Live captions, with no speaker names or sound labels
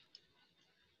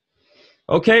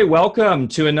Okay, welcome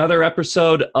to another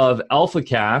episode of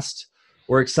AlphaCast.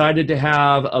 We're excited to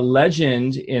have a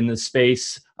legend in the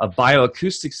space of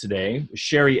bioacoustics today,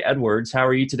 Sherry Edwards. How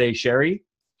are you today, Sherry?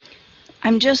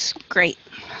 I'm just great.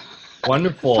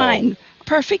 Wonderful. Fine.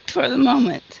 Perfect for the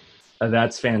moment.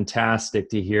 That's fantastic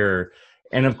to hear.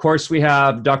 And of course, we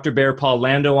have Dr. Bear Paul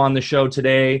Lando on the show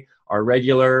today, our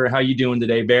regular. How you doing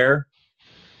today, Bear?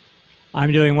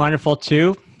 I'm doing wonderful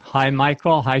too. Hi,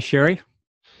 Michael. Hi, Sherry.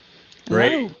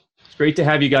 Great. Hello. It's great to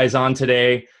have you guys on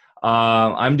today.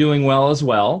 I'm doing well as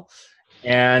well.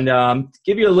 And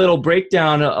give you a little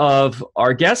breakdown of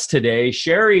our guest today.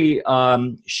 Sherry,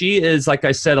 she is, like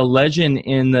I said, a legend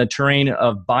in the terrain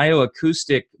of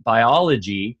bioacoustic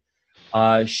biology.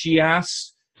 She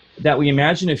asks that we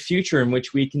imagine a future in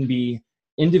which we can be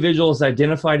individuals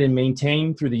identified and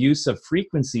maintained through the use of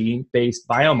frequency-based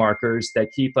biomarkers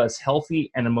that keep us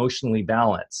healthy and emotionally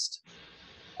balanced.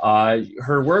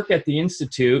 Her work at the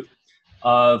Institute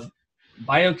of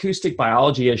Bioacoustic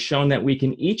Biology has shown that we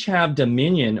can each have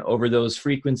dominion over those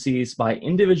frequencies by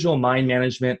individual mind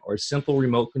management or simple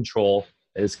remote control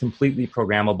that is completely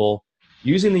programmable,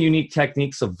 using the unique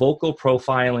techniques of vocal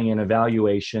profiling and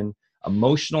evaluation,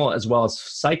 emotional as well as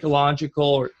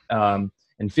psychological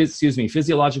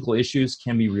physiological issues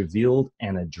can be revealed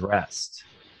and addressed.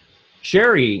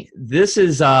 Sherry, this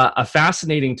is a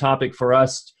fascinating topic for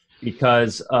us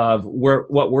because of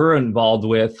what we're involved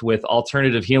with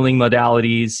alternative healing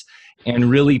modalities and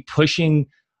really pushing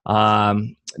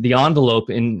the envelope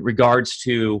in regards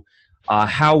to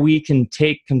how we can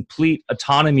take complete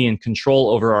autonomy and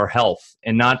control over our health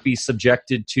and not be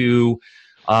subjected to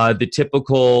the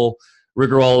typical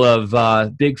rigmarole of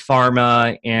big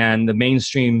pharma and the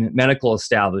mainstream medical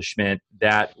establishment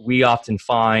that we often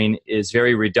find is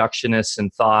very reductionist in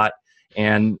thought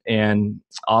and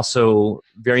also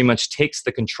very much takes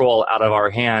the control out of our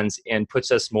hands and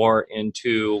puts us more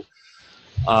into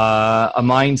a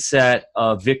mindset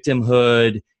of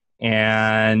victimhood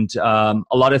and a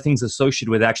lot of things associated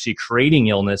with actually creating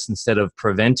illness instead of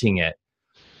preventing it.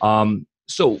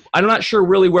 So I'm not sure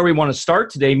really where we want to start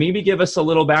today. Maybe give us a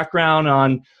little background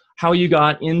on how you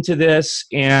got into this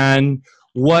and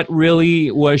what really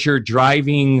was your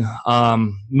driving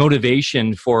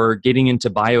motivation for getting into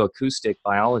bioacoustic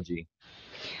biology?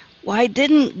 Well, I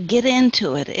didn't get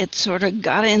into it. It sort of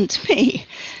got into me.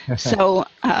 So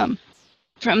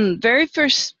from very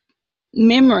first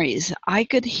memories, I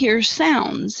could hear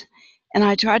sounds, and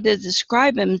I tried to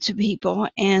describe them to people,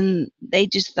 and they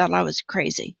just thought I was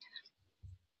crazy.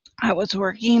 I was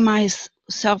working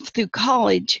myself through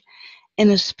college in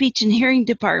a speech and hearing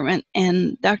department,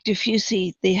 and Dr.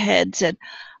 Fusey, the head, said,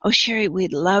 "Oh, Sherry,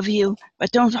 we'd love you,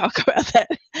 but don't talk about that."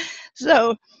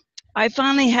 So I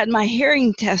finally had my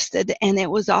hearing tested, and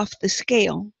it was off the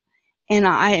scale,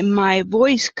 and my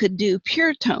voice could do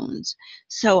pure tones.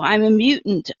 So I'm a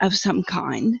mutant of some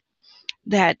kind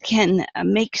that can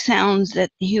make sounds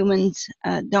that humans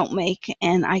don't make,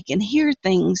 and I can hear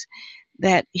things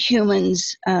that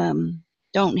humans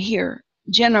don't hear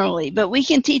generally, but we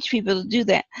can teach people to do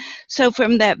that. So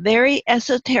from that very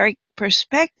esoteric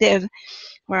perspective,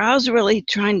 where I was really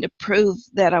trying to prove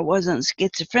that I wasn't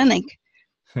schizophrenic,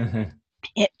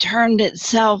 it turned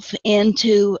itself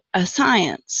into a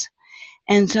science.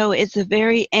 And so it's a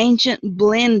very ancient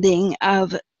blending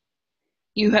of,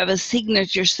 you have a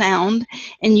signature sound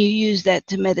and you use that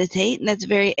to meditate, and that's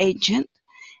very ancient.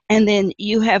 And then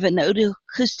you have an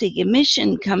acoustic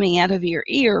emission coming out of your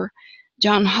ear.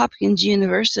 Johns Hopkins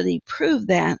University proved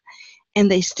that.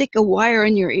 And they stick a wire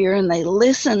in your ear and they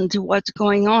listen to what's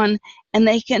going on, and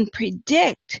they can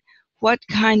predict what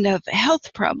kind of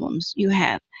health problems you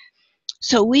have.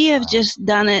 So we have just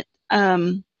done it.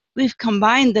 We've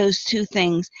combined those two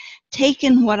things,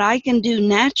 taken what I can do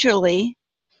naturally,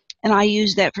 and I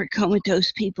use that for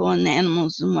comatose people and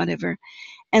animals and whatever,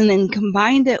 and then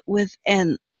combined it with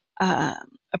a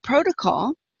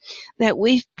protocol that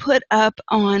we've put up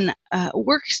on a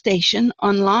workstation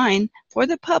online for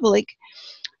the public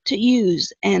to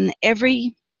use. And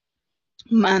every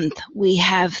month we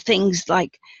have things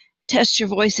like test your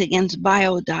voice against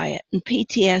biodiet and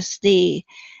PTSD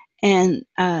and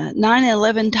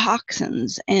 9/11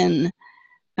 toxins. And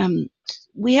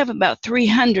we have about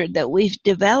 300 that we've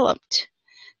developed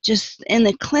just in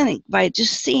the clinic by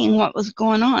just seeing what was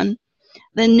going on.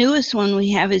 The newest one we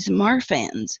have is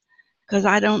Marfan's, because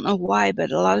I don't know why,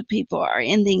 but a lot of people are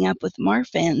ending up with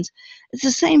Marfan's. It's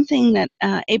the same thing that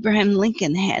Abraham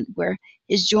Lincoln had, where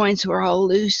his joints were all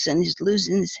loose and he's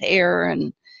losing his hair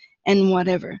and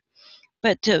whatever.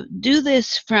 But to do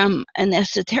this from an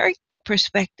esoteric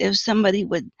perspective, somebody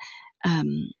would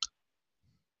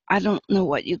I don't know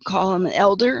what you call them, an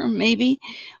elder maybe,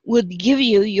 would give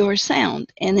you your sound.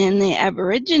 And in the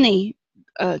Aborigine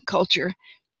culture,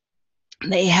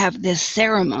 they have this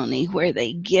ceremony where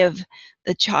they give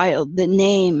the child the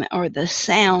name or the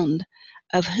sound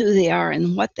of who they are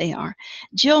and what they are.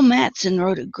 Jill Mattson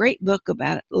wrote a great book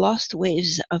about it, Lost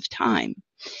Waves of Time.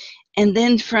 And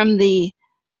then from the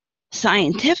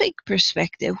scientific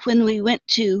perspective, when we went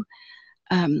to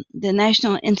the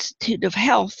National Institute of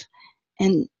Health,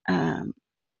 and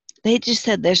they just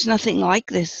said there's nothing like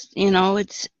this,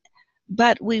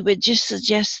 but we would just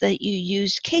suggest that you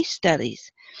use case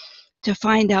studies to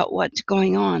find out what's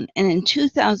going on. And in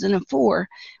 2004,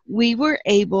 we were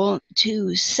able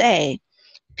to say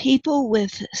people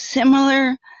with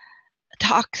similar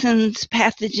toxins,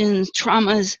 pathogens,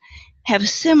 traumas have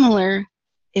similar,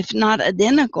 if not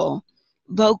identical,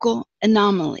 vocal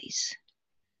anomalies.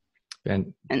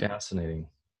 Fascinating.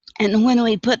 And when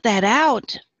we put that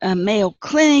out, Mayo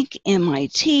Clinic,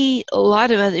 MIT, a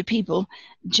lot of other people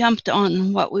jumped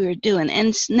on what we were doing. And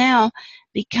it's now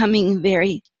becoming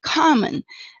very common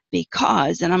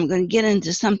because, and I'm going to get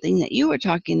into something that you were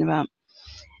talking about,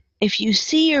 if you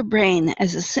see your brain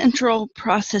as a central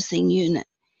processing unit,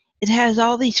 it has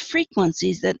all these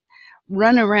frequencies that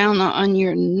run around on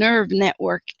your nerve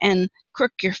network and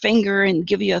crook your finger and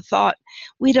give you a thought.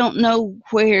 We don't know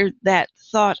where that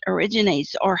thought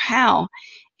originates or how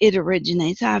it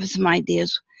originates. I have some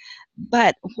ideas.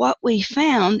 But what we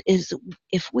found is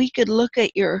if we could look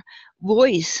at your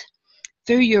voice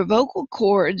through your vocal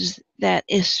cords, that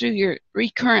is through your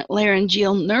recurrent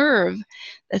laryngeal nerve,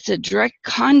 that's a direct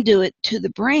conduit to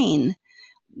the brain,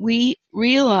 we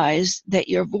realized that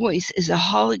your voice is a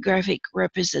holographic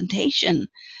representation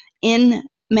in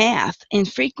math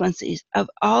and frequencies of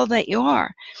all that you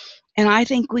are. And I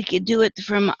think we could do it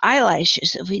from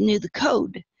eyelashes if we knew the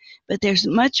code. But there's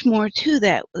much more to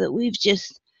that we've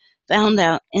just found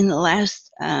out in the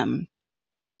last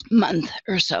month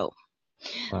or so.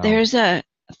 Wow. There's a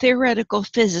theoretical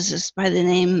physicist by the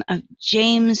name of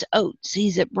James Oates.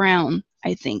 He's at Brown,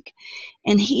 I think.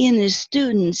 And he and his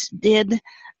students did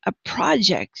a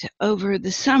project over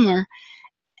the summer,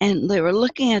 and they were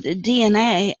looking at the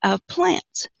DNA of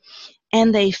plants.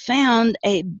 And they found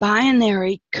a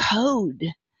binary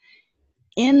code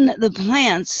in the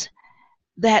plants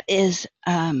that is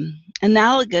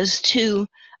analogous to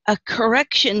a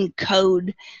correction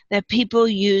code that people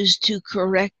use to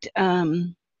correct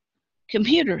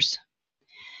computers.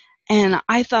 And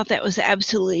I thought that was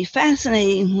absolutely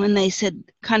fascinating when they said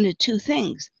kind of two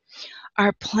things.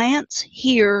 Are plants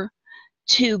here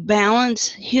to balance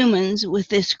humans with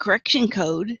this correction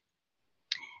code?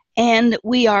 And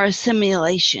we are a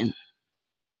simulation.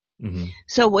 Mm-hmm.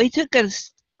 So we took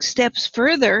it steps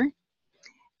further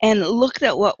and looked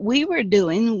at what we were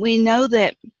doing. We know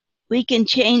that we can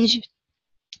change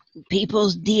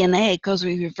people's DNA because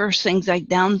we reverse things like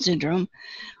Down syndrome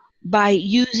by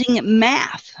using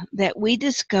math that we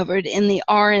discovered in the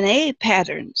RNA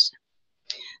patterns.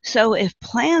 So if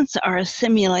plants are a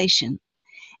simulation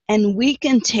and we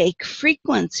can take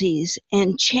frequencies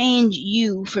and change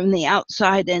you from the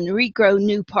outside and regrow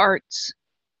new parts,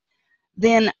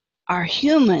 then are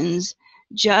humans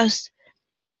just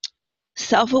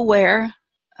self-aware,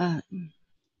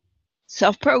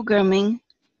 self-programming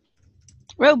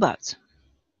robots?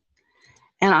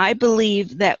 And I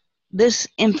believe that this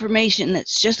information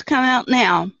that's just come out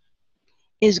now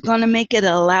is going to make it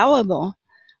allowable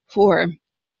for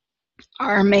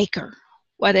our maker,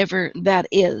 whatever that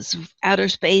is, outer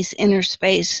space, inner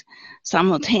space,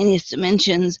 simultaneous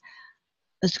dimensions.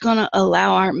 It's going to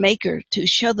allow our maker to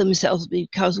show themselves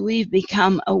because we've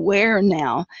become aware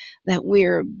now that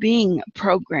we're being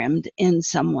programmed in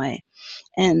some way.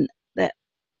 And that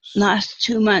last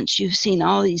 2 months, you've seen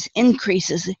all these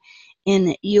increases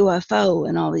in UFO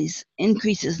and all these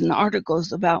increases in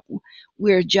articles about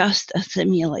we're just a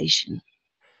simulation.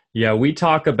 Yeah, we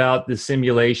talk about the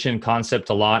simulation concept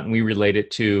a lot, and we relate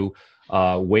it to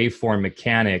waveform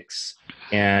mechanics,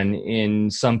 and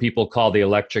in some people call the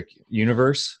electric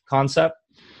universe concept.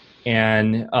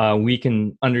 And we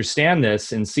can understand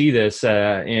this and see this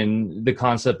in the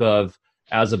concept of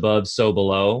as above, so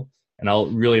below. And I'll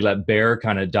really let Bear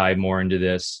kind of dive more into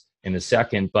this in a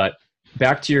second. But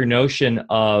back to your notion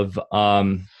of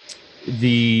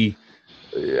the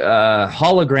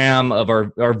hologram of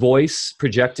our voice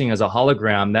projecting as a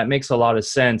hologram, that makes a lot of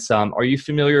sense. Are you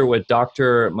familiar with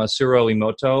Dr. Masaru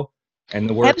Emoto and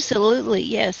the work? Absolutely,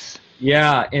 yes.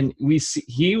 Yeah, and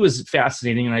he was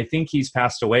fascinating, and I think he's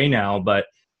passed away now, but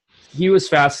he was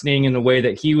fascinating in the way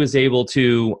that he was able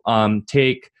to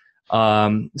take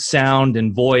sound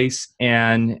and voice,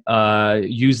 and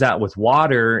use that with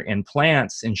water and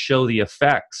plants and show the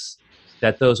effects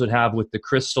that those would have with the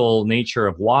crystal nature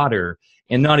of water.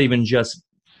 And not even just,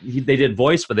 they did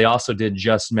voice, but they also did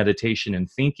just meditation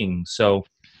and thinking. So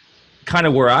kind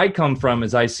of where I come from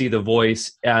is I see the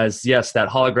voice as, yes, that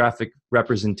holographic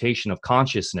representation of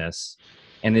consciousness.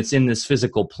 And it's in this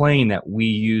physical plane that we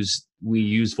use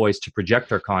voice to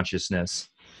project our consciousness.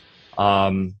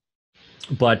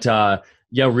 But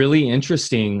yeah, really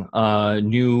interesting,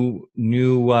 new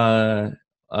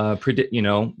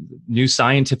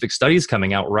scientific studies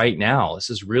coming out right now.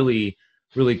 This is really,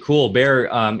 really cool.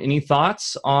 Bear, any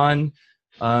thoughts on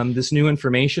this new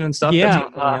information and stuff? Yeah,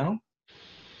 that's coming out?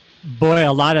 Boy,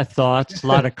 a lot of thoughts, a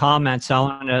lot of comments. I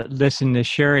want to listen to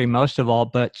Sherry most of all.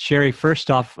 But Sherry,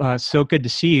 first off, so good to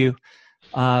see you.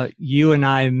 You and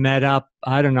I met up,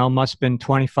 I don't know, must have been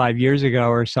 25 years ago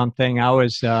or something. I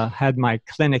was had my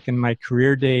clinic in my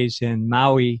career days in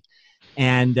Maui,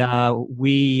 and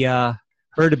we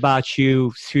heard about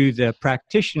you through the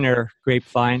practitioner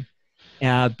grapevine,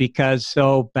 because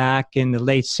so back in the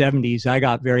late 70s, I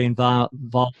got very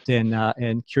involved in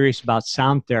and curious about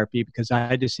sound therapy, because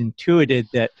I just intuited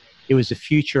that it was the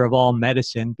future of all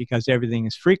medicine because everything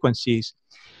is frequencies.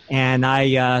 And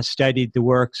I studied the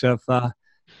works of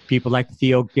people like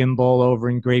Theo Gimbel over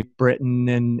in Great Britain,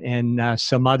 and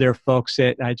some other folks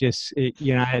that I just,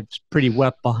 I had pretty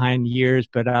wet behind the ears,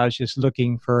 but I was just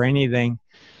looking for anything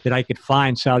that I could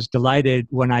find. So I was delighted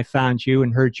when I found you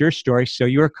and heard your story. So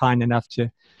you were kind enough to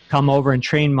come over and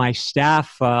train my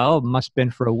staff. It must have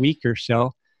been for a week or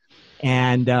so.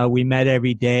 And we met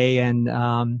every day.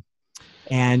 And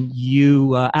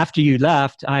you, after you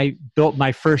left, I built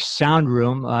my first sound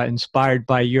room, inspired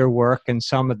by your work and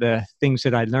some of the things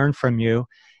that I learned from you.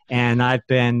 And I've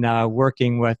been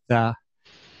working with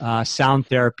sound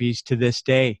therapies to this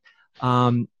day.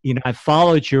 I've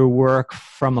followed your work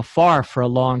from afar for a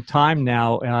long time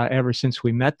now, ever since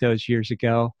we met those years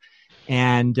ago.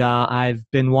 And I've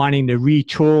been wanting to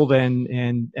retool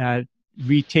and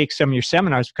retake some of your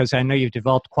seminars, because I know you've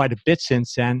developed quite a bit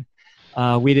since then.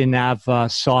 We didn't have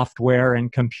software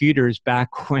and computers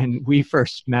back when we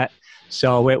first met,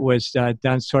 so it was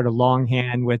done sort of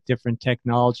longhand with different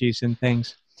technologies and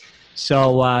things.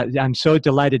 So I'm so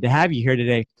delighted to have you here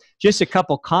today. Just a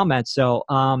couple comments. So,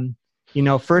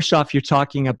 first off, you're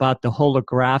talking about the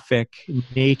holographic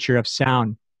nature of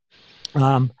sound.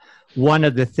 One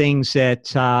of the things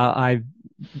that I've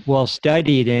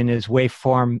studied in is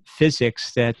waveform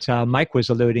physics that Mike was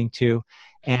alluding to,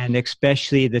 and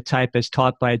especially the type as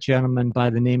taught by a gentleman by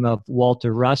the name of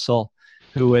Walter Russell,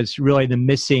 who is really the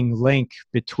missing link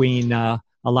between a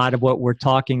lot of what we're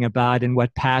talking about and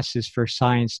what passes for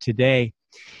science today.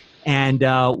 And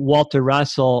Walter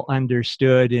Russell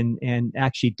understood and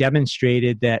actually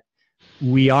demonstrated that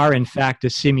we are in fact a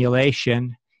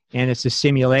simulation, and it's a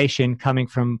simulation coming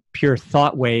from pure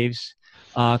thought waves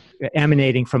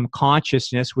emanating from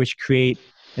consciousness, which create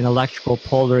an electrical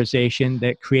polarization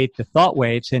that create the thought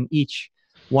waves, and each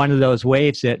one of those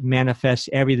waves that manifests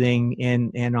everything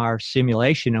in our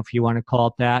simulation, if you want to call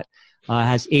it that,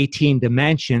 has 18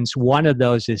 dimensions. One of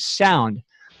those is sound,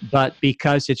 but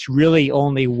because it's really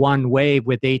only one wave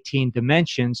with 18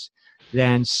 dimensions,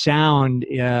 then sound,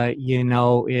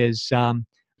 is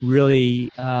really,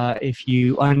 if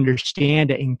you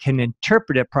understand it and can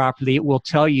interpret it properly, it will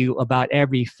tell you about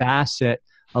every facet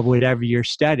of whatever you're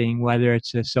studying, whether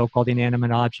it's a so-called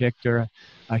inanimate object or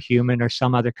a human or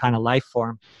some other kind of life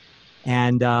form.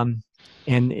 And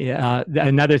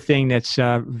another thing that's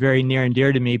very near and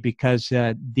dear to me, because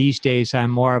these days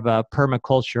I'm more of a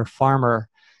permaculture farmer,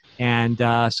 and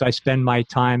so I spend my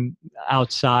time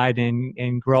outside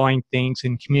and growing things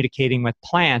and communicating with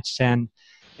plants, and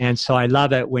so I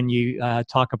love it when you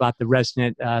talk about the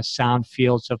resonant sound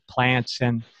fields of plants,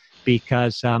 and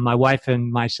because my wife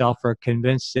and myself are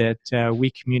convinced that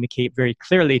we communicate very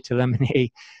clearly to them, and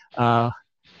they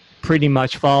pretty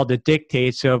much follow the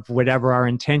dictates of whatever our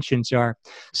intentions are.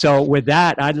 So with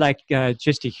that, I'd like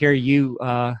just to hear you,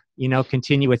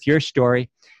 continue with your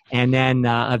story, and then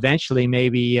eventually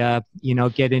maybe,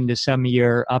 get into some of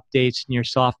your updates in your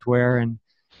software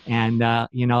and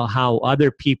how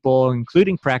other people,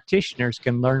 including practitioners,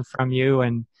 can learn from you,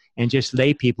 and just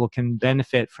lay people can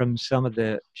benefit from some of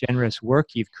the generous work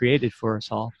you've created for us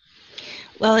all.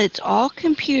 Well, it's all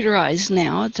computerized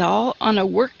now. It's all on a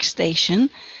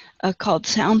workstation called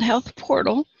Sound Health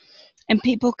Portal, and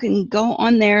people can go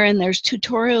on there, and there's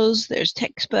tutorials, there's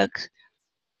textbooks,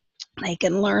 They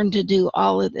can learn to do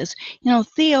all of this. You know,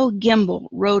 Theo Gimbel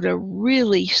wrote a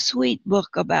really sweet book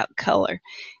about color.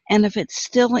 And if it's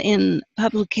still in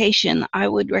publication, I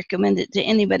would recommend it to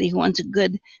anybody who wants a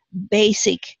good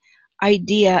basic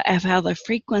idea of how the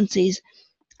frequencies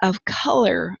of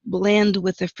color blend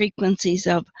with the frequencies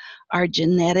of our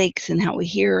genetics and how we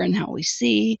hear and how we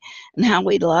see and how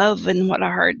we love and what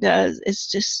our heart does.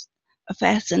 It's just a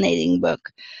fascinating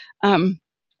book.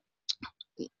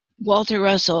 Walter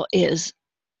Russell is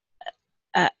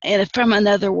from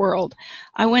another world.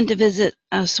 I went to visit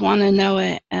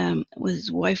Swannanoa with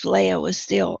his wife Leah was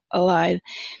still alive,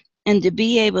 and to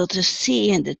be able to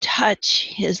see and to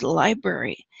touch his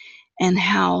library and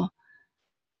how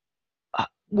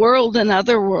world and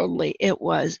otherworldly it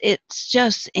was. It's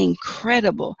just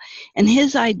incredible. And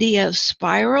his idea of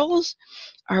spirals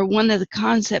are one of the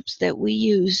concepts that we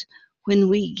use when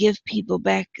we give people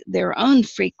back their own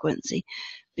frequency,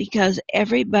 because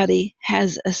everybody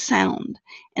has a sound.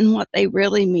 And what they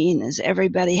really mean is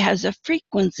everybody has a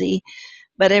frequency,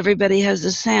 but everybody has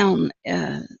a sound,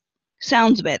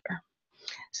 sounds better.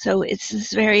 So it's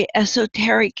this very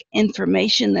esoteric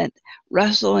information that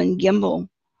Russell and Gimbel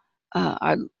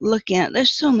are looking at.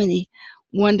 There's so many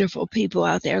wonderful people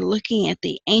out there looking at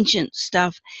the ancient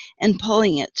stuff and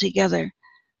pulling it together.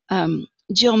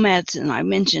 Jill Madsen, I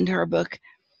mentioned her book.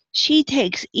 She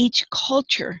takes each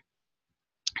culture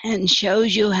and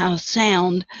shows you how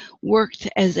sound worked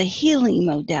as a healing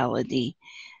modality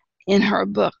in her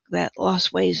book, that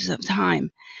Lost Waves of Time.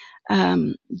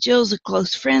 Jill's a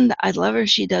close friend. I love her.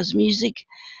 She does music.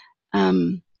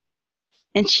 And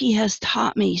she has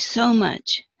taught me so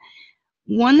much.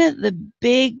 One of the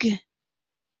big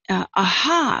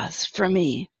ahas for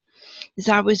me is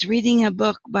I was reading a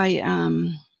book by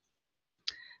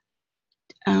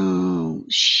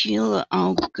Sheila,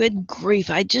 oh good grief,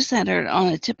 I just had her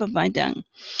on the tip of my tongue.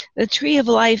 The Tree of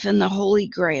Life and the Holy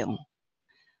Grail.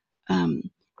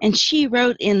 And she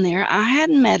wrote in there, I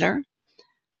hadn't met her,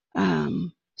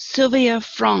 Sylvia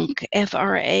Frank,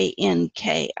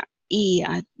 F-R-A-N-K-E,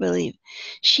 I believe.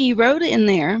 She wrote in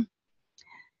there,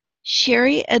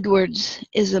 Sherry Edwards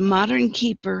is a modern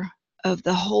keeper of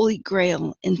the Holy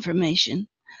Grail information.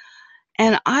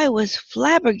 And I was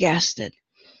flabbergasted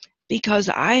because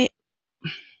I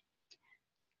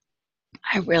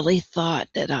really thought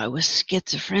that I was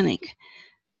schizophrenic.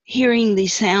 Hearing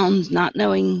these sounds, not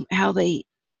knowing how they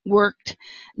worked,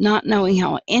 not knowing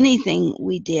how anything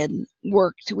we did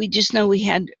worked. We just know we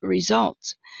had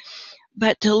results.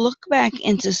 But to look back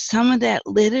into some of that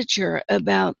literature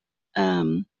about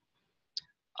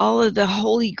all of the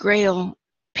Holy Grail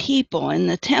people and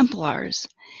the Templars,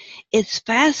 it's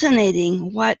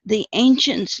fascinating what the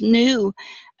ancients knew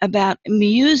about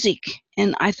music.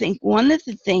 And I think one of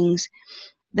the things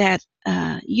that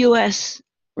U.S.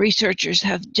 researchers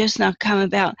have just now come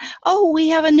about, we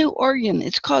have a new organ.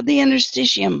 It's called the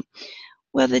interstitium.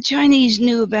 Well, the Chinese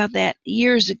knew about that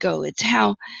years ago. It's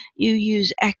how you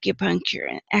use acupuncture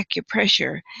and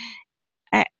acupressure.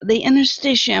 The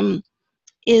interstitium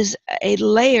is a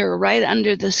layer right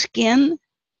under the skin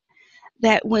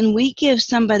that when we give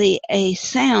somebody a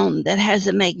sound that has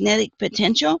a magnetic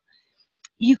potential,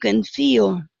 you can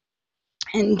feel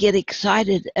and get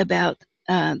excited about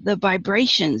the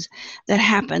vibrations that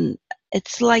happen.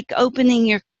 It's like opening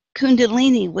your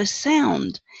kundalini with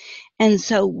sound. And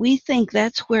so we think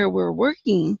that's where we're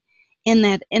working, in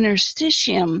that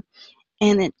interstitium,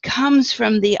 and it comes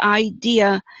from the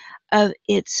idea of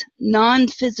it's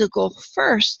non-physical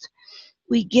first.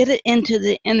 We get it into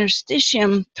the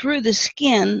interstitium through the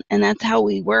skin, and that's how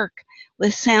we work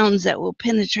with sounds that will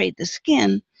penetrate the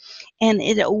skin, and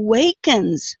it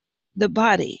awakens the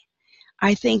body.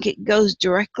 I think it goes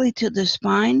directly to the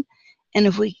spine, and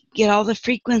if we get all the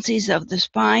frequencies of the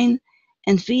spine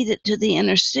and feed it to the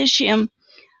interstitium,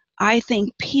 I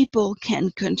think people can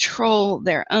control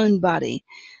their own body.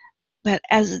 But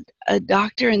as a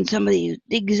doctor and somebody who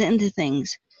digs into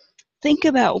things, think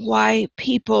about why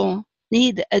people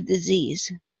need a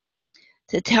disease.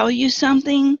 To tell you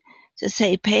something, to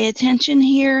say, pay attention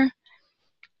here.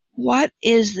 What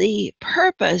is the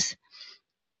purpose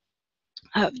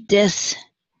of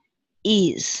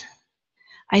dis-ease?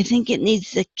 I think it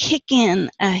needs to kick in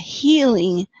a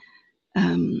healing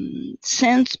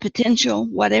sense, potential,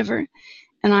 whatever.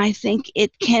 And I think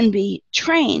it can be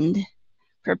trained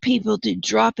for people to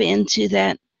drop into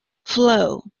that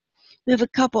flow. We have a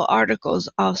couple articles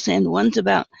I'll send. One's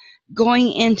about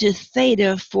going into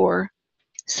theta for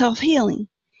self-healing.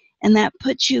 And that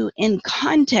puts you in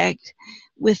contact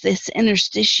with this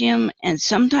interstitium. And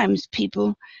sometimes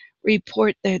people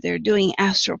report that they're doing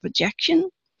astral projection.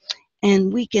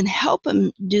 And we can help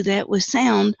them do that with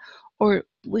sound, or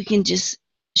we can just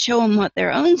show them what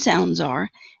their own sounds are,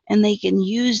 and they can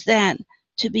use that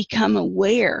to become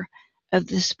aware of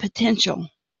this potential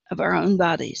of our own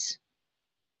bodies.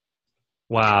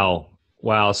 Wow.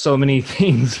 Wow. So many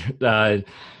things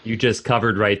you just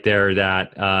covered right there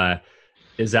that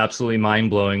is absolutely mind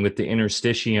blowing, with the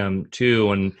interstitium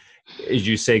too. And as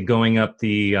you say, going up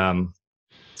the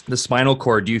spinal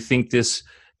cord, do you think this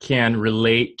can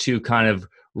relate to kind of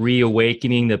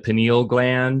reawakening the pineal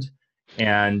gland?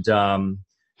 And,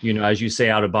 as you say,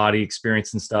 out of body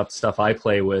experience and stuff I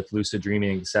play with, lucid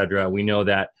dreaming, etc. We know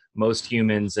that most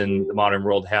humans in the modern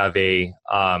world have a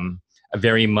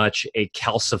very much a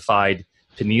calcified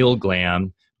pineal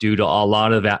gland due to a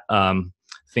lot of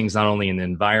things, not only in the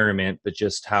environment, but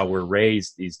just how we're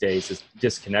raised these days is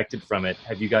disconnected from it.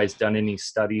 Have you guys done any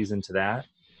studies into that?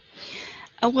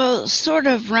 Well, sort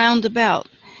of roundabout.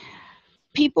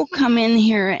 People come in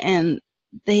here and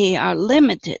they are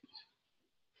limited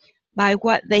by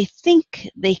what they think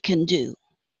they can do.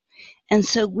 And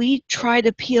so we try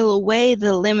to peel away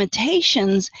the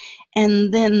limitations,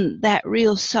 and then that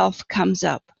real self comes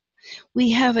up.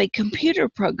 We have a computer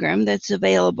program that's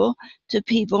available to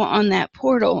people on that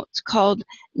portal. It's called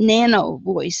Nano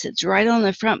Voice. It's right on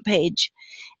the front page.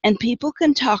 And people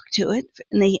can talk to it,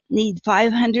 and they need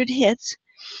 500 hits.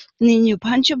 And then you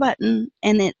punch a button,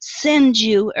 and it sends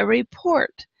you a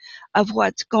report of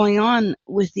what's going on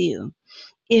with you.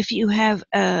 If you have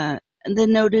the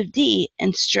note of D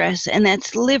and stress, and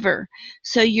that's liver,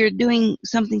 so you're doing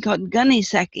something called gunny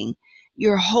sacking.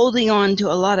 You're holding on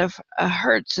to a lot of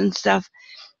hurts and stuff,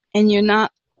 and you're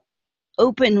not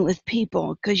open with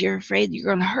people because you're afraid you're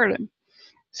going to hurt them.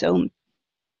 So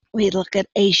we look at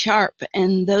A sharp,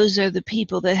 and those are the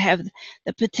people that have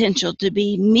the potential to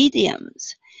be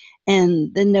mediums.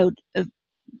 And the note of,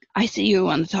 I see you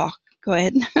want to talk. Go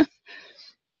ahead.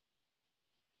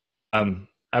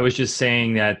 I was just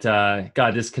saying that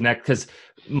God, this connect, because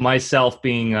myself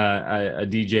being a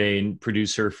DJ and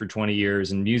producer for 20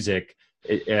 years in music,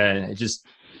 it just,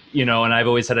 and I've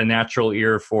always had a natural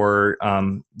ear for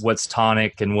what's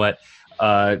tonic and what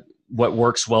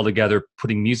works well together,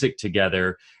 putting music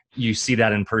together. You see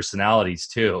that in personalities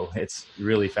too. It's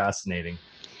really fascinating.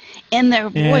 In their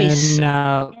voice.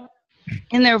 And,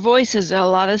 in their voices are a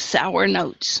lot of sour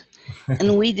notes.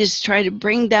 And we just try to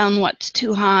bring down what's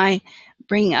too high,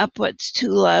 bring up what's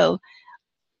too low,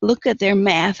 look at their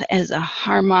math as a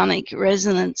harmonic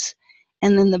resonance,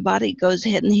 and then the body goes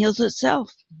ahead and heals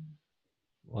itself.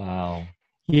 Wow.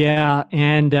 Yeah,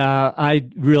 and I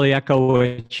really echo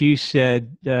what you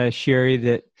said, Sherry,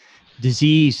 that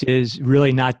disease is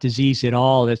really not disease at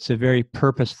all. It's a very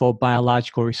purposeful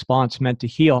biological response meant to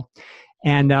heal.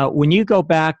 And when you go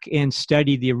back and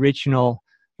study the original,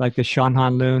 like the Shan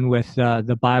Han Lun with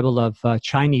the Bible of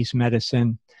Chinese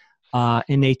medicine,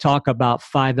 and they talk about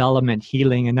 5-element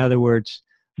healing. In other words,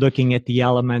 looking at the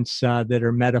elements that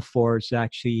are metaphors,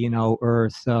 actually,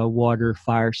 earth, water,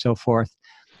 fire, so forth.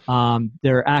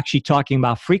 They're actually talking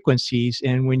about frequencies.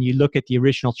 And when you look at the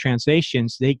original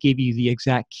translations, they give you the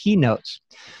exact keynotes.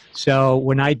 So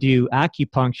when I do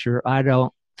acupuncture, I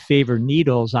don't favor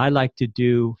needles. I like to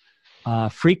do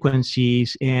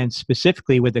frequencies, and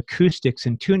specifically with acoustics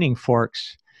and tuning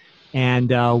forks. And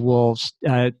we'll,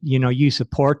 use the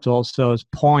portals, those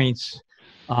points,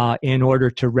 in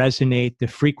order to resonate the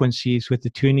frequencies with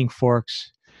the tuning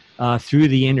forks through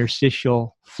the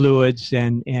interstitial fluids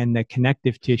and the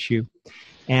connective tissue.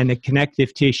 And the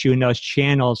connective tissue in those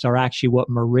channels are actually what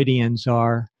meridians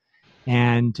are.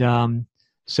 And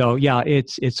so, yeah,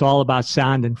 it's all about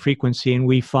sound and frequency, and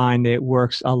we find it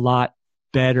works a lot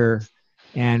better.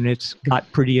 And it's got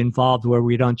pretty involved where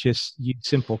we don't just use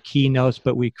simple keynotes,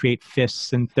 but we create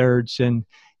fifths and thirds and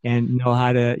know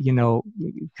how to,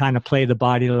 kind of play the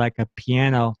body like a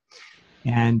piano.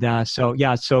 And so,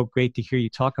 yeah, it's so great to hear you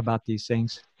talk about these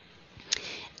things.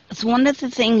 It's one of the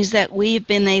things that we've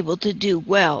been able to do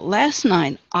well. Last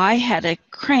night, I had a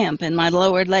cramp in my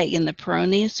lower leg in the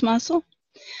peroneus muscle.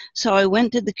 So I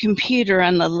went to the computer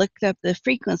and I looked up the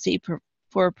frequency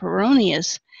for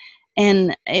peroneus.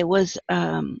 And it was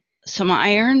some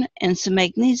iron and some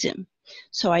magnesium.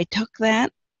 So I took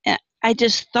that. I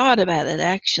just thought about it,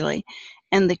 actually,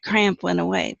 and the cramp went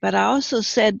away. But I also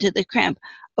said to the cramp,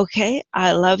 okay,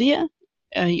 I love you.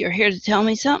 You're here to tell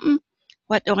me something.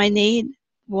 What do I need?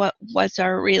 What's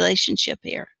our relationship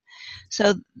here?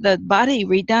 So the body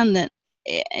redundant,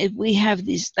 we have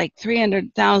these like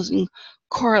 300,000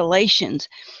 correlations.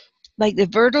 Like the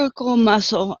vertical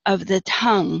muscle of the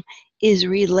tongue is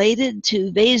related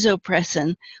to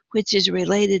vasopressin, which is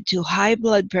related to high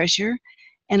blood pressure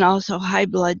and also high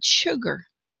blood sugar.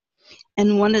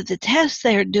 And one of the tests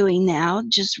they're doing now,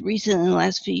 just recently in the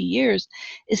last few years,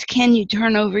 is can you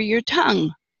turn over your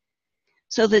tongue?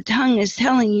 So the tongue is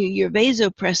telling you your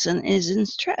vasopressin is in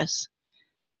stress.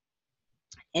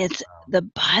 The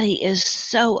body is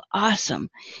so awesome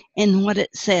in what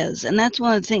it says. And that's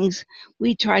one of the things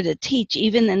we try to teach.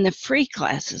 Even in the free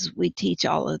classes, we teach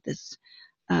all of this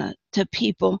to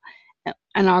people.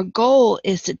 And our goal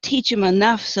is to teach them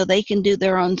enough so they can do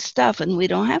their own stuff and we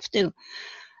don't have to.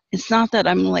 It's not that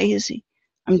I'm lazy.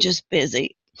 I'm just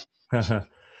busy.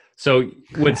 So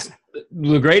what's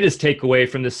the greatest takeaway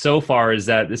from this so far is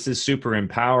that this is super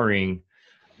empowering,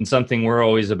 and something we're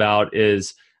always about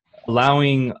is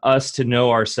allowing us to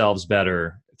know ourselves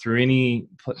better through any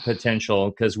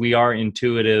potential, because we are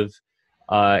intuitive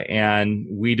and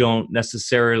we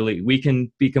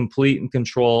can be complete in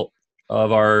control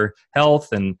of our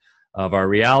health and of our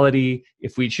reality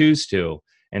if we choose to.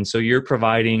 And so you're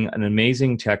providing an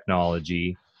amazing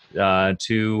technology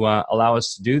to allow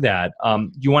us to do that.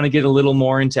 You want to get a little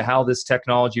more into how this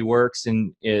technology works,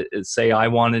 and say I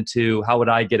wanted to, how would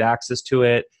I get access to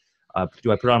it?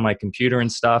 Do I put it on my computer and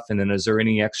stuff? And then is there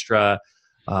any extra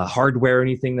hardware or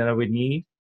anything that I would need?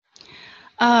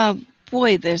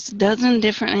 Boy, there's a dozen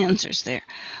different answers there.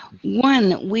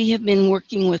 One, we have been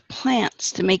working with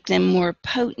plants to make them more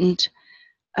potent.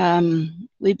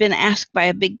 We've been asked by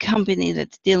a big company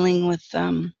that's dealing with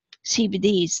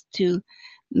CBDs to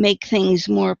make things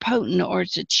more potent or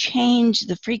to change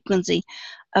the frequency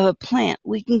of a plant.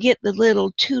 We can get the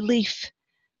little 2-leaf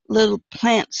little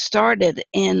plant started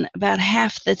in about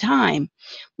half the time.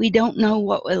 We don't know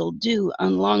what it'll do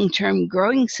on long-term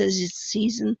growing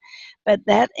season, but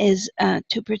that is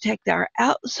to protect our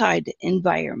outside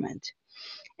environment.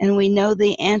 And we know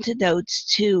the antidotes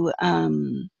to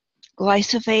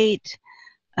glyphosate.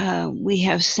 We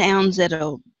have sounds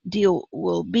that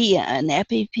will be an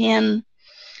EpiPen.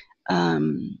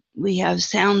 We have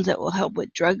sounds that will help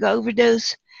with drug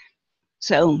overdose.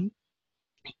 So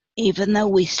even though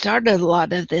we started a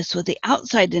lot of this with the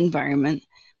outside environment,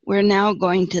 we're now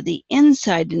going to the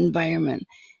inside environment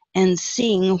and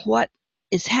seeing what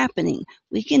is happening.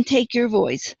 We can take your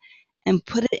voice and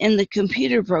put it in the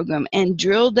computer program and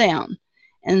drill down.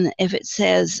 And if it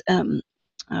says,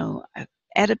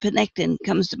 adiponectin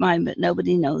comes to mind, but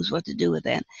nobody knows what to do with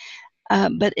that.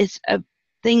 But it's a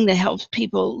thing that helps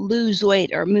people lose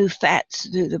weight or move fats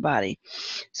through the body.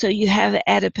 So you have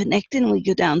adiponectin, we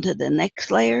go down to the next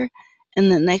layer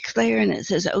and the next layer, and it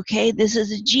says, okay, this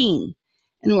is a gene,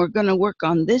 and we're going to work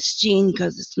on this gene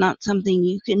because it's not something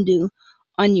you can do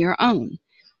on your own.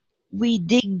 We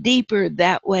dig deeper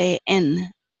that way, and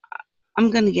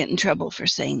I'm going to get in trouble for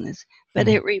saying this, but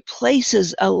it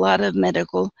replaces a lot of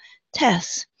medical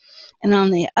tests. And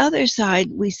on the other side,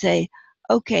 we say,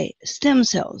 okay, stem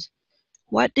cells.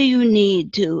 What do you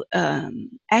need to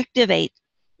activate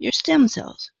your stem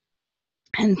cells?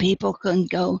 And people can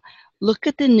go look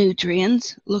at the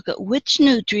nutrients, look at which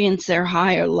nutrients they're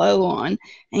high or low on,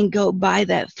 and go buy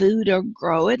that food or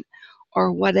grow it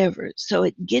or whatever. So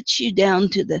it gets you down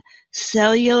to the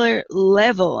cellular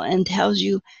level and tells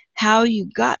you how you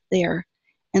got there.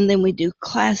 And then we do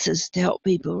classes to help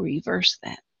people reverse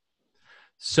that.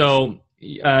 So,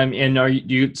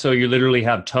 and so you literally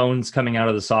have tones coming out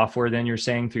of the software then, you're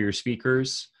saying, through your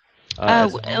speakers?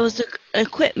 It was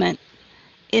equipment.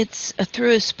 It's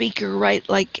through a speaker, right,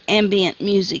 like ambient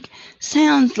music.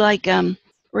 Sounds like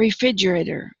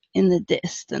refrigerator in the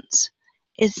distance.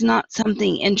 It's not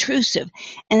something intrusive.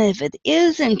 And if it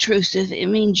is intrusive, it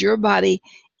means your body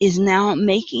is now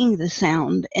making the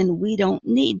sound and we don't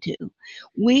need to.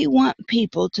 We want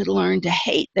people to learn to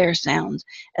hate their sounds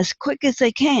as quick as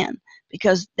they can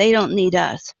because they don't need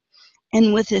us.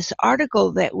 And with this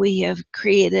article that we have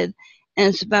created, and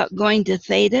it's about going to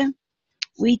theta,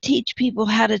 we teach people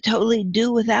how to totally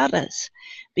do without us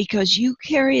because you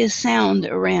carry a sound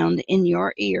around in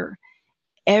your ear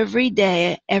every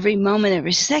day, every moment,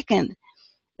 every second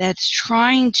that's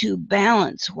trying to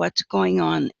balance what's going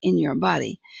on in your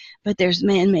body. But there's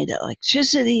man-made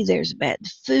electricity, there's bad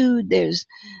food, there's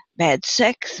bad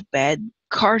sex, bad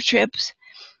car trips.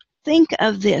 Think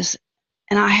of this,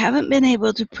 and I haven't been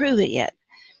able to prove it yet,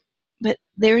 but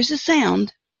there's a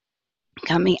sound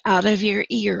coming out of your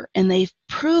ear, and they've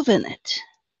proven it.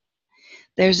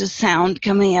 There's a sound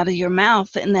coming out of your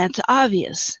mouth, and that's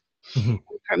obvious. Mm-hmm.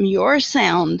 From your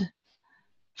sound,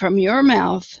 from your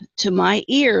mouth to my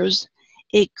ears,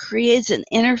 it creates an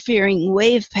interfering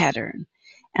wave pattern.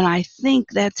 And I think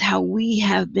that's how we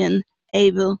have been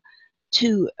able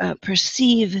to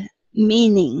perceive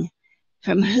meaning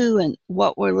from who and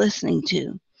what we're listening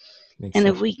to. Makes And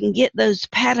sense. if we can get those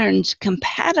patterns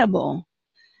compatible,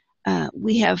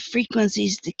 we have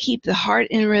frequencies to keep the heart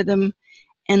in rhythm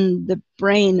and the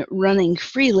brain running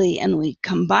freely, and we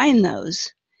combine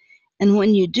those. And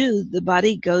when you do, the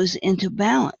body goes into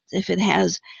balance if it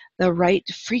has the right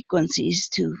frequencies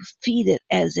to feed it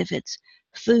as if it's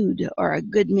food or a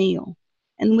good meal.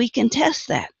 And we can test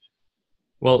that.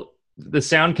 Well, the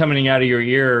sound coming out of your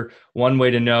ear, one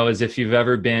way to know is if you've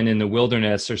ever been in the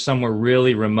wilderness or somewhere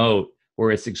really remote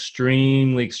where it's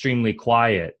extremely, extremely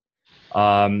quiet.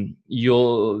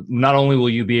 You'll not only will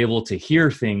you be able to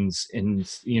hear things in,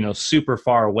 super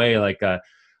far away, like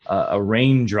a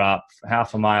raindrop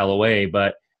half a mile away,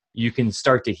 but you can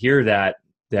start to hear that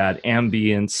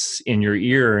ambience in your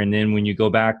ear. And then when you go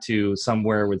back to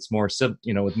somewhere with more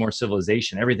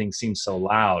civilization, everything seems so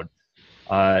loud.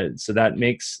 So that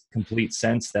makes complete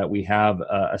sense that we have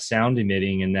a sound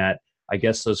emitting, and that I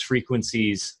guess those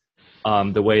frequencies,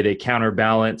 the way they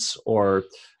counterbalance or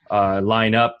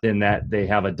line up, then that they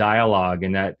have a dialogue,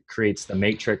 and that creates the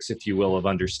matrix, if you will, of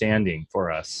understanding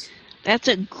for us. That's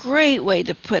a great way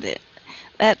to put it.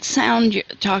 That sound you're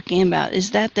talking about,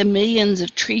 is that the millions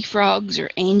of tree frogs or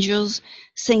angels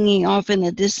singing off in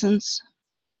the distance?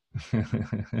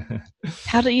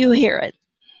 How do you hear it?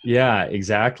 Yeah,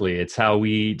 exactly. It's how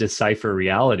we decipher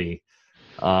reality.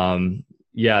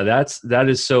 Yeah, that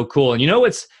is so cool. And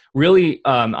what's really,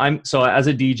 so as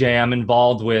a DJ, I'm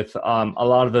involved with a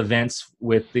lot of events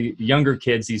with the younger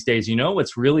kids these days.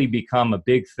 What's really become a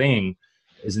big thing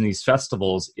is in these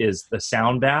festivals is the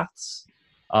sound baths.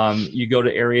 You go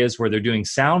to areas where they're doing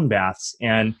sound baths,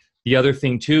 and the other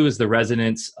thing too is the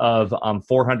resonance of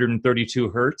 432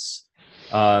 hertz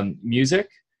music.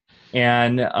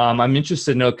 And I'm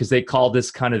interested to know, because they call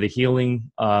this kind of the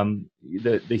healing,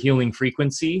 the healing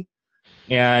frequency.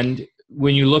 And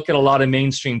when you look at a lot of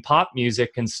mainstream pop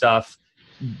music and stuff,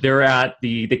 they're at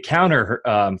the counter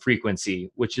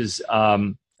frequency, which is a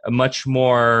much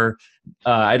more,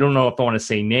 I don't know if I want to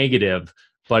say negative,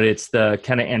 but it's the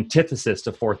kind of antithesis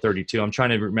to 432. I'm trying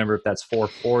to remember if that's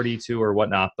 442 or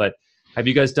whatnot. But have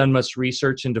you guys done much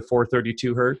research into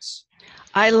 432 hertz?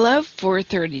 I love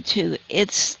 432.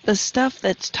 It's the stuff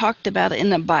that's talked about in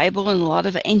the Bible and a lot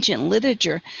of ancient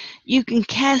literature. You can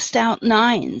cast out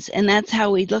nines, and that's how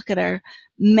we look at our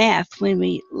math when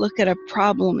we look at a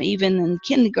problem, even in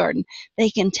kindergarten. They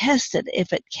can test it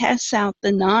if it casts out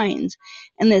the nines,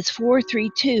 and it's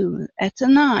 432. That's a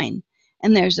 9,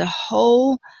 and there's a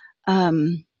whole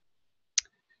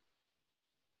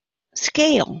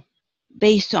scale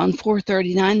based on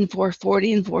 439 and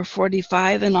 440 and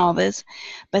 445 and all this,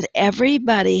 but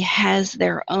everybody has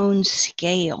their own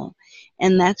scale,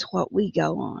 and that's what we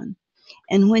go on.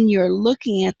 And when you're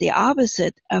looking at the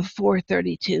opposite of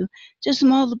 432, just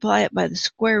multiply it by the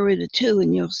square root of 2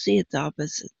 and you'll see it's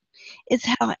opposite. It's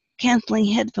how canceling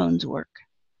headphones work.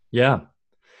 Yeah,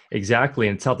 exactly.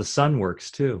 And it's how the sun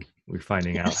works too, we're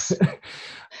finding Yes. out.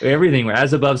 Everything,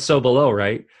 as above, so below,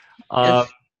 right?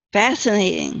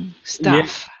 Fascinating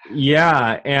stuff.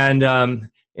 Yeah. And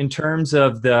in terms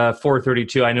of the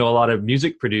 432, I know a lot of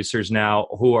music producers now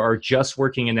who are just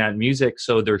working in that music.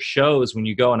 So their shows, when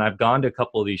you go, and I've gone to a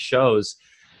couple of these shows,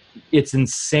 it's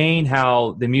insane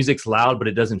how the music's loud, but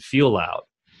it doesn't feel loud.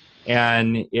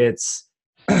 And it's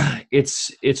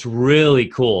really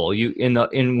cool.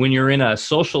 When you're in a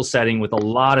social setting with a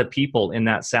lot of people in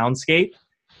that soundscape,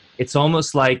 it's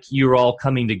almost like you're all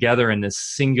coming together in this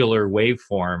singular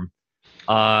waveform.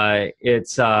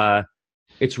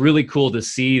 It's really cool to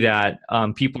see that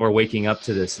people are waking up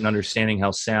to this and understanding how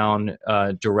sound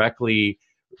directly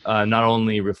not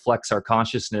only reflects our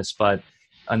consciousness, but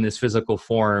in this physical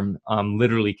form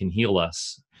literally can heal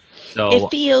us. So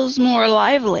it feels more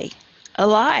lively,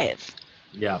 alive.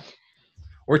 Yeah,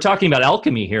 we're talking about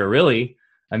alchemy here, really.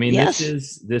 I mean, yes.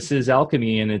 this is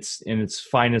alchemy in its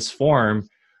finest form.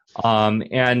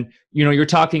 And you're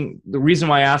talking. The reason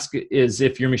why I ask is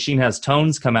if your machine has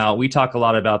tones come out. We talk a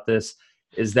lot about this.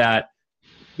 Is that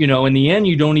in the end,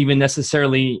 you don't even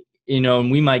necessarily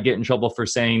and we might get in trouble for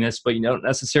saying this, but you don't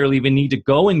necessarily even need to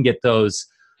go and get those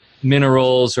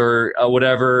minerals or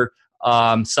whatever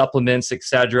supplements,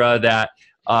 etc.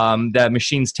 that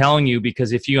machine's telling you,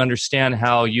 because if you understand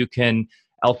how you can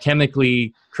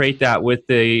alchemically create that with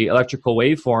the electrical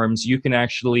waveforms, you can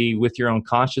actually, with your own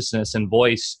consciousness and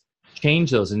voice,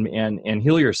 change those and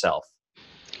heal yourself.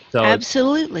 So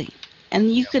absolutely.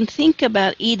 And you can think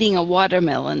about eating a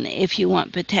watermelon if you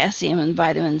want potassium and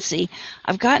vitamin C.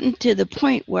 I've gotten to the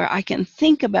point where I can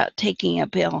think about taking a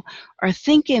pill or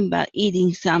thinking about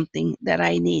eating something that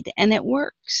I need, and it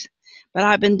works. But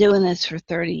I've been doing this for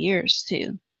 30 years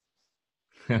too.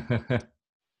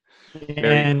 Very cool.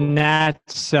 And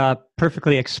that's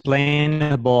perfectly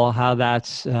explainable how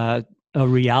that's a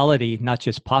reality, not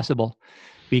just possible.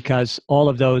 Because all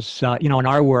of those, in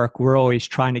our work, we're always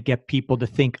trying to get people to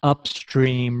think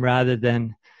upstream rather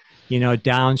than,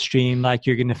 downstream, like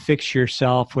you're going to fix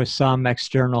yourself with some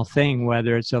external thing,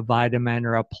 whether it's a vitamin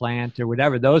or a plant or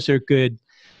whatever. Those are good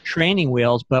training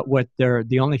wheels, but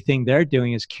the only thing they're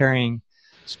doing is carrying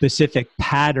specific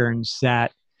patterns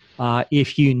that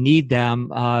if you need them,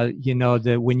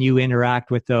 when you interact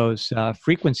with those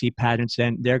frequency patterns,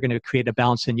 then they're going to create a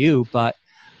balance in you. But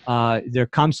there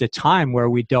comes a time where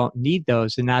we don't need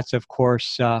those. And that's, of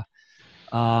course, the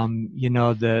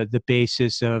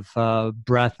basis of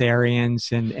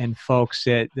breatharians and folks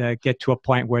that get to a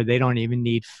point where they don't even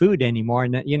need food anymore.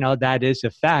 And, that is a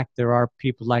fact. There are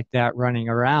people like that running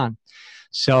around.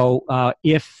 So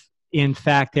if, in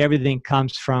fact, everything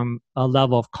comes from a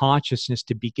level of consciousness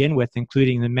to begin with,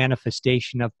 including the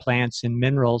manifestation of plants and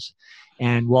minerals,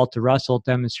 and Walter Russell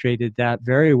demonstrated that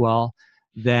very well,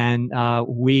 then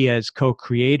we as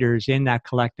co-creators in that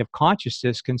collective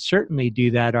consciousness can certainly do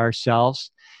that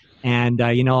ourselves. And,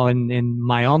 in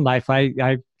my own life,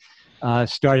 I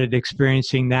started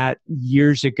experiencing that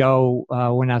years ago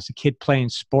when I was a kid playing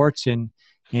sports and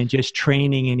just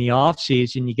training in the off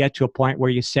season. You get to a point where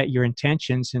you set your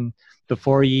intentions, and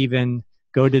before you even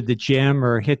go to the gym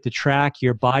or hit the track,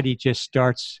 your body just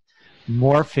starts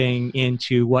morphing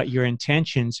into what your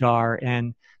intentions are.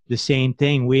 And the same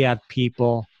thing, we have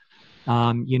people,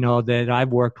 that I've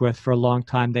worked with for a long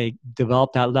time. They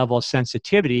develop that level of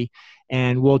sensitivity,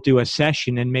 and we'll do a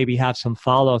session and maybe have some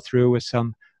follow through with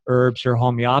some herbs or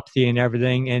homeopathy and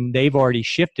everything. And they've already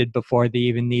shifted before they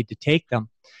even need to take them.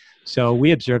 So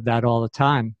we observe that all the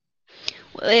time.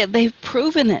 Well, they've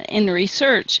proven it in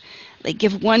research. They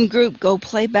give one group go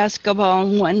play basketball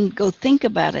and one go think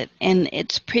about it, and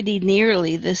it's pretty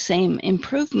nearly the same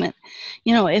improvement.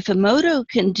 If Emoto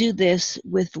can do this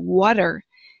with water,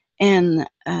 and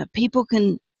people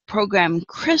can program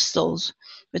crystals,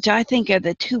 which I think are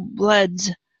the two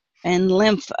bloods and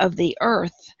lymph of the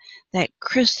earth, that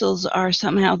crystals are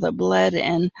somehow the blood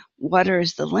and water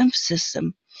is the lymph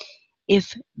system.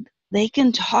 If they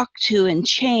can talk to and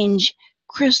change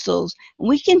crystals,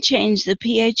 we can change the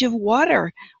pH of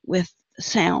water with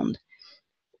sound.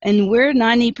 And we're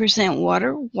 90%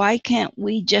 water. Why can't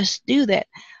we just do that?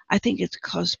 I think it's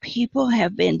because people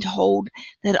have been told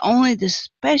that only the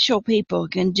special people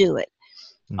can do it.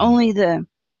 Only the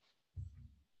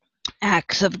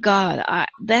acts of God.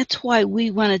 That's why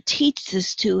we want to teach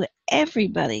this to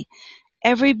everybody.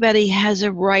 Everybody has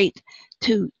a right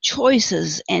to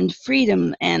choices and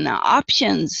freedom and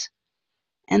options.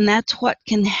 And that's what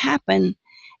can happen.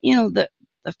 The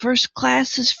first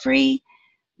class is free.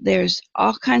 There's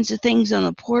all kinds of things on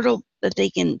the portal that they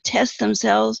can test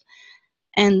themselves,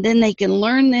 and then they can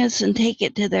learn this and take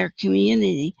it to their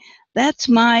community. That's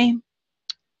my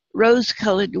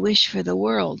rose-colored wish for the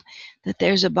world, that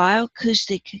there's a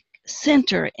bioacoustic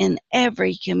center in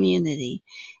every community.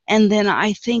 And then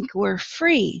I think we're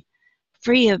free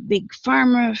of big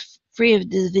pharma, free of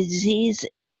the disease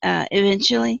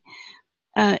eventually.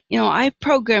 I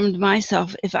programmed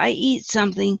myself, if I eat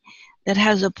something that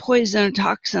has a poison or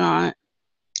toxin on it,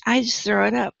 I just throw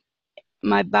it up.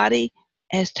 My body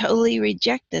has totally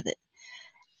rejected it.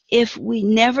 If we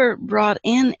never brought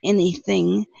in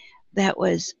anything that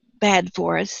was bad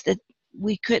for us, that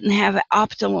we couldn't have an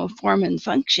optimal form and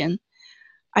function,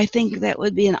 I think that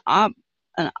would be an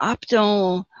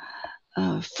optimal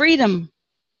freedom.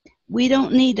 We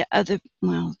don't need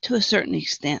to a certain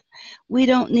extent, we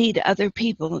don't need other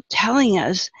people telling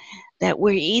us that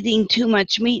we're eating too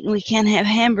much meat and we can't have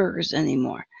hamburgers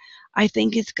anymore. I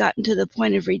think it's gotten to the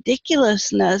point of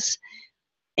ridiculousness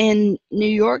in New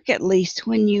York, at least.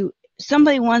 When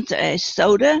somebody wants a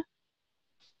soda,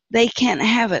 they can't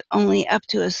have it only up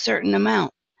to a certain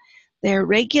amount. They're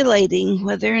regulating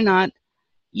whether or not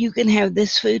you can have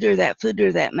this food or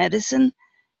that medicine.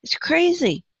 It's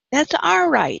crazy. That's our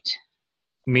right.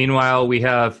 Meanwhile, we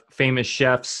have famous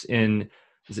chefs in,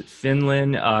 is it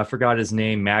Finland? I forgot his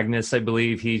name, Magnus, I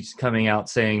believe. He's coming out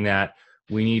saying that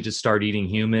we need to start eating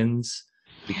humans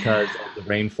because of the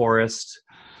rainforest.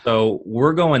 So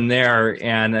we're going there,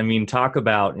 and I mean, talk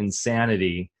about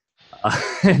insanity.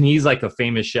 And he's like a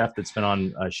famous chef that's been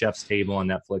on Chef's Table on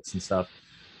Netflix and stuff.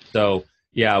 So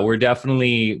yeah, we're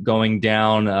definitely going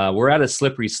down. We're at a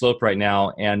slippery slope right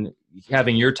now, and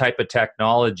having your type of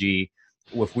technology,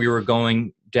 if we were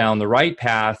going down the right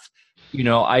path,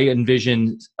 I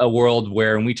envision a world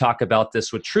where, and we talk about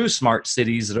this with true smart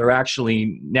cities that are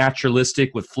actually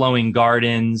naturalistic with flowing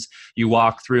gardens. You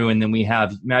walk through, and then we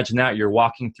have, imagine that, you're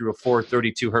walking through a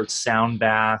 432 hertz sound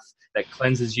bath that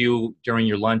cleanses you during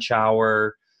your lunch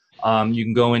hour. You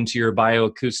can go into your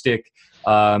bioacoustic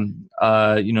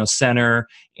center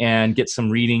and get some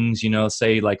readings,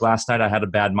 say like last night I had a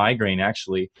bad migraine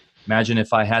actually. Imagine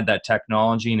if I had that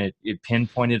technology and it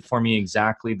pinpointed for me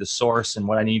exactly the source and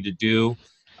what I need to do.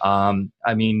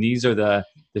 These are the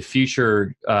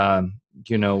future,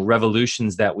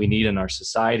 revolutions that we need in our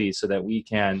society so that we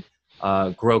can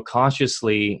grow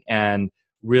consciously and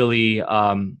really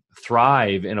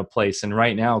thrive in a place. And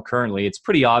right now, currently, it's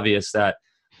pretty obvious that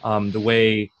the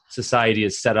way society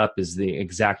is set up is the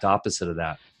exact opposite of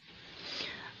that.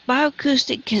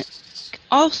 Bioacoustic can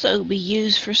also be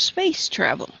used for space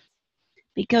travel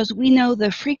because we know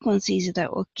the frequencies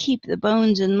that will keep the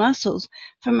bones and muscles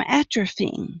from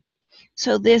atrophying.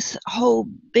 So this whole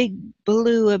big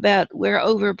blue about we're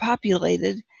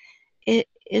overpopulated, it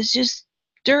is just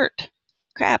dirt,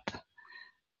 crap.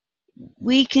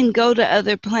 We can go to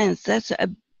other planets. That's a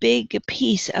big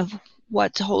piece of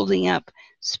what's holding up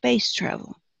space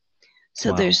travel.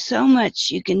 So There's so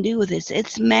much you can do with this.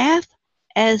 It's math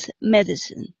as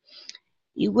medicine.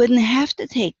 You wouldn't have to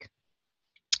take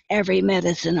every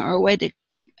medicine or a way to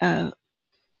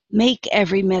make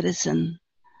every medicine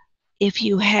if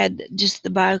you had just the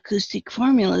bioacoustic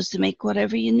formulas to make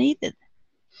whatever you needed.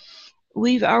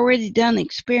 We've already done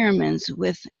experiments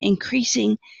with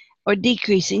increasing or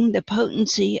decreasing the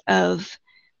potency of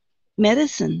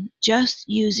medicine just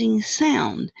using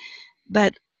sound.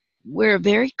 But we're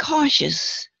very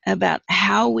cautious about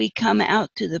how we come out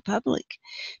to the public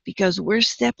because we're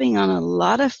stepping on a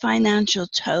lot of financial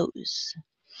toes.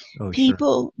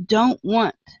 People don't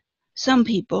want, some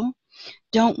people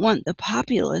don't want the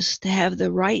populace to have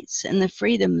the rights and the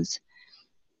freedoms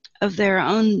of their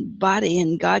own body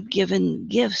and God-given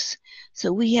gifts.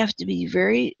 So we have to be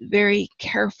very, very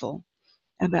careful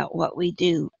about what we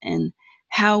do and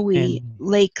how we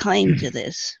lay claim to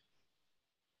this.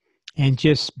 And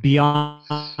just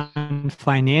beyond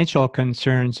financial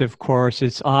concerns, of course,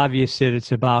 it's obvious that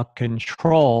it's about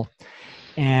control.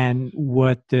 And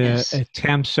what the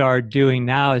attempts are doing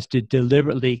now is to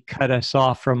deliberately cut us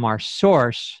off from our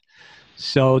source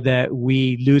so that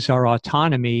we lose our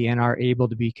autonomy and are able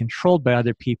to be controlled by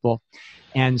other people.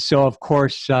 And so, of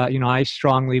course, I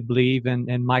strongly believe,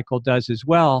 and Michael does as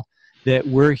well, that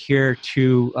we're here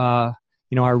to,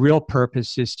 our real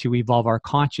purpose is to evolve our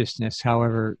consciousness,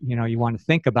 however, you want to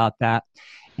think about that.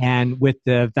 And with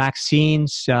the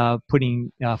vaccines,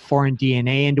 putting foreign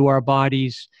DNA into our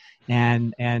bodies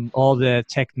and all the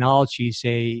technologies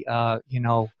they,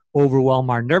 overwhelm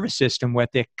our nervous system with,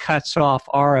 it cuts off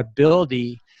our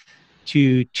ability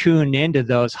to tune into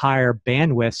those higher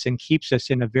bandwidths and keeps us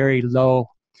in a very low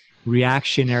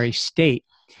reactionary state.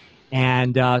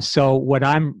 And so what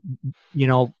I'm,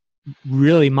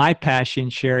 really my passion,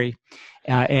 Sherry,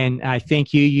 and I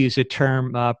think you use the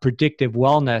term predictive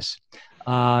wellness,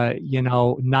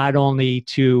 not only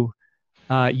to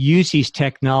use these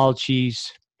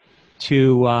technologies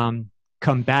to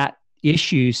combat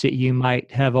issues that you might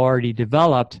have already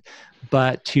developed,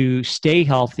 but to stay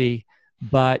healthy,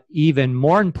 but even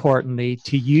more importantly,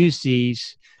 to use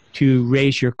these to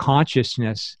raise your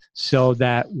consciousness so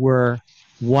that we're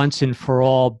once and for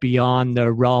all beyond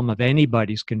the realm of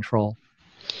anybody's control.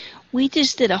 We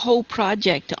just did a whole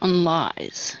project on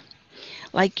lies.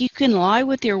 Like you can lie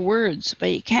with your words,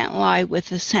 but you can't lie with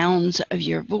the sounds of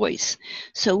your voice.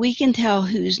 So we can tell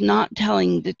who's not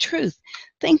telling the truth.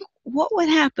 Think what would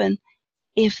happen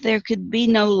if there could be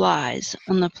no lies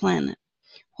on the planet?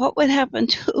 What would happen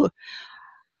to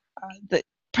the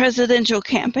presidential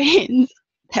campaigns?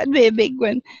 That'd be a big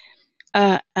one.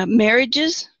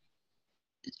 Marriages,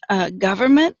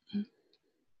 government,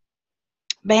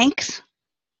 banks,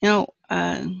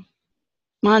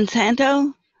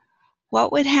 Monsanto.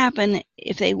 What would happen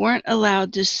if they weren't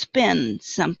allowed to spend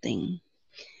something?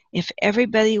 If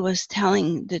everybody was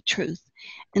telling the truth?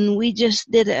 And we just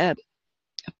did a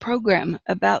program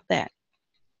about that.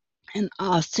 And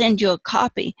I'll send you a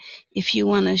copy if you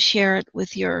want to share it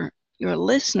with your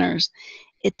listeners.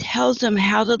 It tells them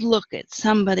how to look at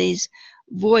somebody's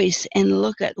voice and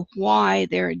look at why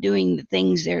they're doing the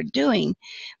things they're doing.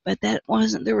 But that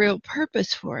wasn't the real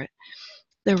purpose for it.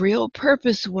 The real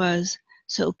purpose was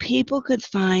so people could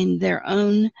find their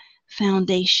own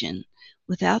foundation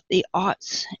without the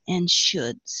oughts and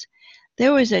shoulds.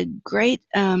 There was a great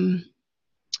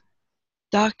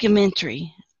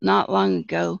documentary not long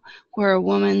ago where a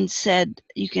woman said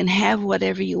you can have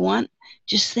whatever you want,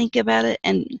 just think about it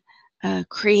and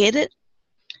create it.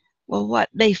 Well, what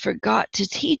they forgot to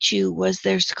teach you was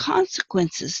there's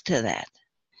consequences to that.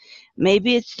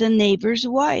 Maybe it's the neighbor's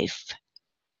wife.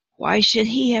 Why should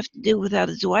he have to do without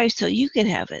his wife so you could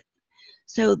have it?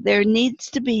 So there needs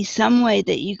to be some way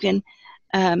that you can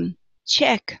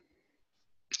check,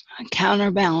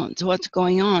 counterbalance what's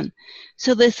going on.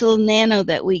 So this little nano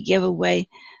that we give away,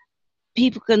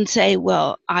 people can say,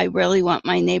 well, I really want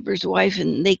my neighbor's wife,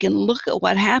 and they can look at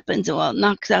what happens. Well, it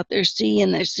knocks out their C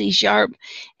and their C sharp,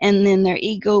 and then their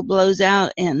ego blows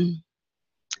out. And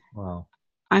wow.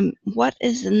 What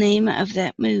is the name of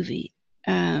that movie?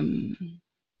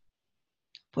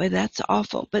 Boy, that's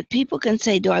awful. But people can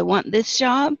say, do I want this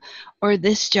job or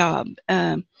this job?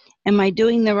 Am I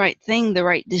doing the right thing, the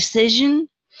right decision?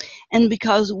 And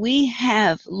because we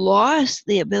have lost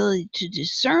the ability to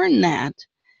discern that,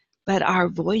 but our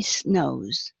voice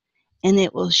knows, and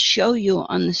it will show you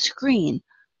on the screen,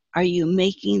 are you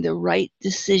making the right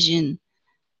decision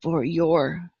for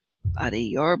your body,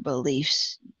 your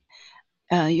beliefs,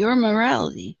 your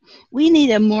morality? We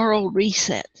need a moral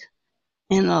reset.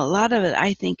 And a lot of it,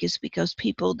 I think, is because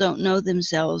people don't know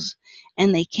themselves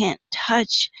and they can't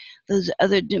touch those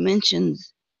other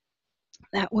dimensions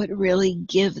that would really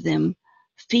give them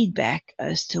feedback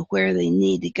as to where they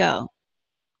need to go.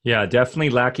 Yeah, definitely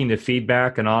lacking the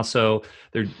feedback. And also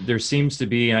there seems to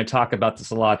be, and I talk about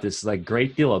this a lot, this like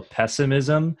great deal of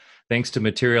pessimism thanks to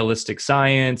materialistic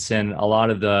science and a lot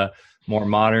of the more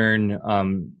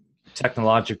modern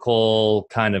technological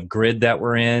kind of grid that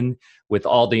we're in with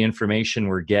all the information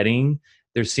we're getting.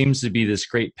 There seems to be this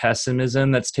great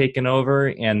pessimism that's taken over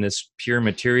and this pure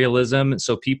materialism.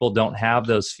 So people don't have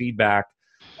those feedback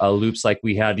loops like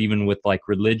we had even with like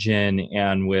religion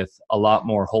and with a lot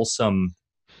more wholesome,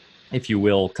 if you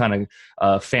will, kind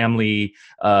of family,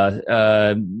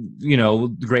 greater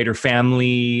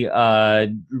family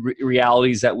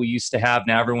realities that we used to have.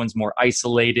 Now everyone's more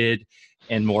isolated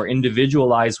and more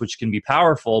individualized, which can be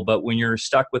powerful. But when you're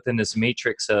stuck within this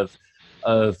matrix of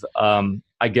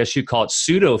I guess you call it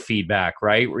pseudo feedback,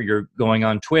 right? Where you're going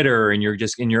on Twitter and you're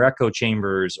just in your echo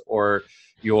chambers, or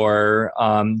you're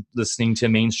listening to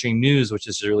mainstream news, which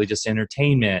is really just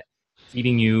entertainment,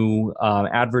 feeding you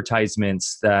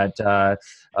advertisements that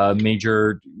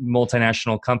major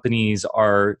multinational companies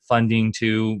are funding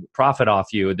to profit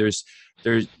off you.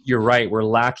 You're right. We're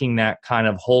lacking that kind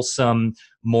of wholesome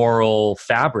moral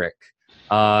fabric,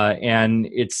 and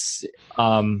it's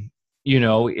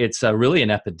it's really an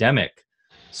epidemic.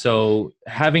 So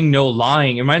having no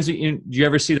lying, it reminds me. Do you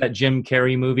ever see that Jim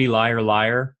Carrey movie, Liar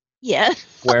Liar? Yes.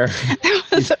 Where that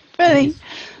was so funny.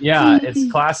 Yeah,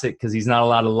 it's classic because he's not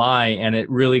allowed to lie, and it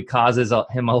really causes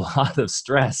him a lot of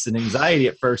stress and anxiety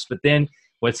at first. But then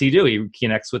what's he do? He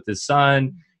connects with his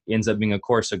son. He ends up being, of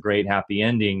course, a great happy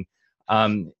ending.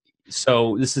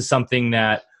 So this is something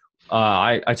that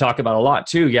I talk about a lot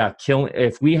too. Yeah,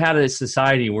 if we had a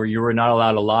society where you were not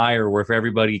allowed to lie, or where if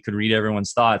everybody could read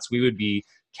everyone's thoughts, we would be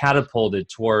catapulted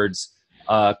towards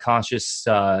conscious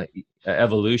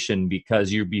evolution,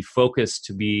 because you'd be focused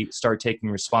to start taking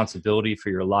responsibility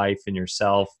for your life and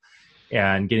yourself,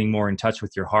 and getting more in touch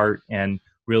with your heart and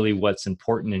really what's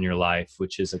important in your life,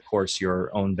 which is, of course, your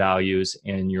own values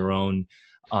and your own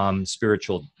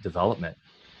spiritual development.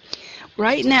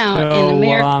 Right now in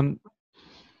America.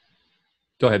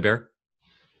 Go ahead, Bear.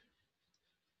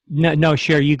 No,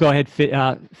 Sherry, you go ahead,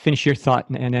 finish your thought,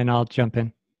 and then I'll jump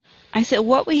in. I said,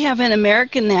 what we have in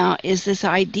America now is this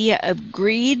idea of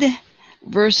greed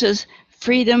versus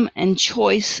freedom and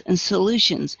choice and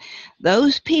solutions.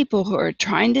 Those people who are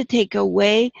trying to take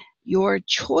away your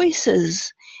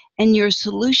choices and your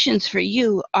solutions for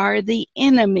you are the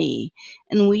enemy,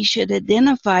 and we should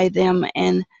identify them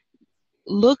and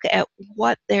look at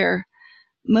what their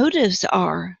motives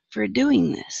are for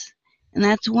doing this. And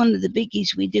that's one of the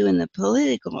biggies we do in the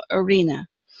political arena,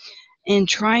 and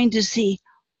trying to see,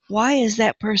 why is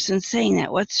that person saying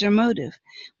that? What's their motive?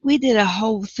 We did a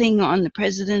whole thing on the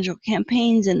presidential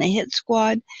campaigns and the hit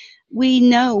squad. We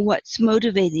know what's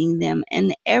motivating them,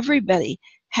 and everybody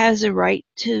has a right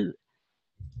to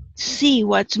see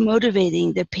what's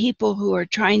motivating the people who are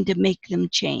trying to make them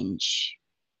change.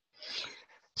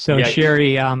 So, yeah,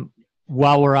 Sherry,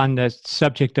 while we're on the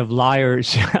subject of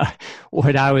liars,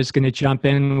 what I was going to jump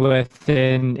in with,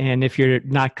 and if you're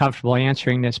not comfortable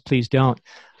answering this, please don't.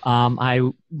 I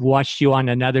watched you on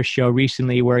another show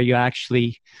recently where you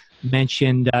actually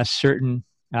mentioned certain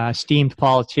esteemed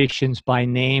politicians by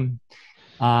name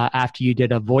after you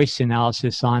did a voice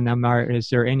analysis on them. Is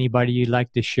there anybody you'd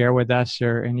like to share with us,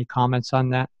 or any comments on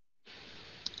that?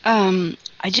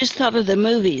 I just thought of the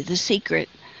movie, The Secret.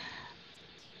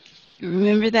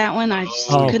 Remember that one? I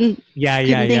just Oh, couldn't yeah,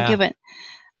 think of it.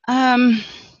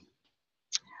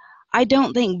 I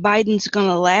don't think Biden's going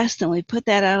to last, and we put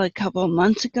that out a couple of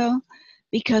months ago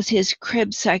because his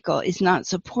Krebs cycle is not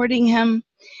supporting him,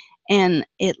 and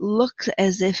it looks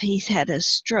as if he's had a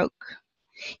stroke.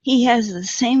 He has the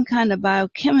same kind of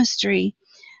biochemistry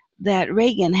that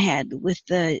Reagan had with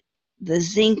the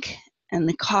zinc and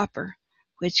the copper,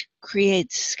 which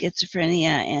creates schizophrenia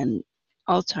and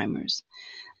Alzheimer's.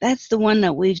 That's the one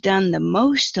that we've done the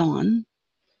most on.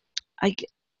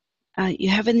 You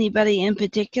have anybody in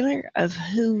particular of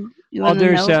who you want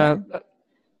to know?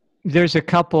 There's a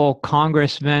couple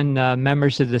congressmen,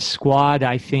 members of the squad.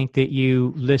 I think that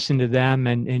you listened to them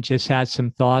and just had some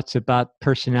thoughts about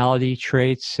personality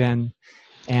traits and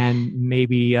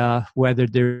maybe whether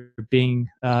they're being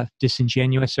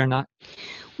disingenuous or not.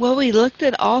 Well, we looked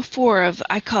at all four of,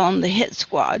 I call them the hit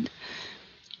squad,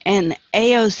 and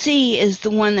AOC is the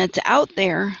one that's out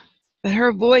there, but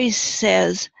her voice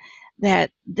says that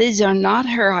these are not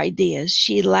her ideas.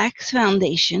 She lacks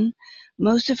foundation.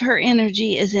 Most of her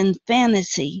energy is in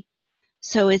fantasy.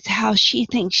 So it's how she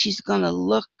thinks she's going to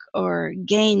look or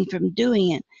gain from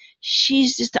doing it.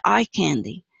 She's just eye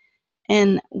candy.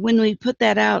 And when we put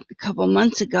that out a couple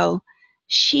months ago,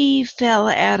 she fell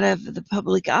out of the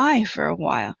public eye for a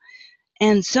while.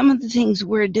 And some of the things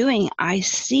we're doing, I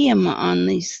see them on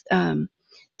these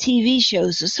TV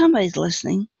shows, so somebody's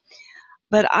listening.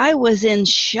 But I was in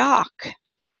shock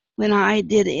when I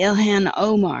did Ilhan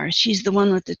Omar. She's the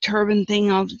one with the turban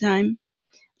thing all the time.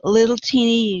 Little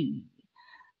teeny,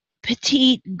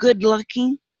 petite, good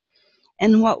looking.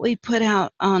 And what we put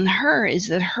out on her is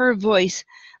that her voice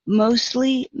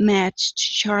mostly matched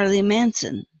Charlie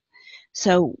Manson.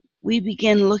 So we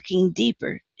began looking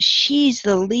deeper. She's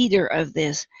the leader of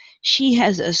this. She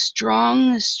has a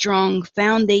strong, strong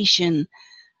foundation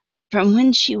from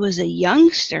when she was a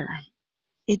youngster.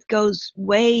 It goes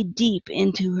way deep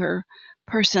into her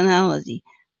personality.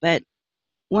 But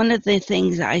one of the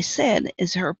things I said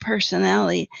is her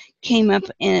personality came up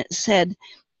and it said,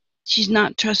 she's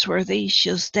not trustworthy.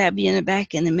 She'll stab you in the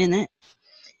back in a minute.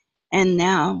 And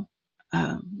now,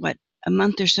 a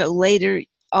month or so later,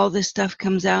 all this stuff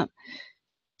comes out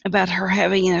about her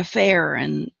having an affair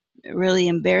and really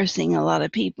embarrassing a lot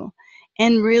of people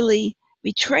and really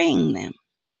betraying them.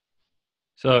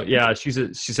 So yeah, she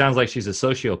sounds like she's a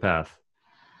sociopath.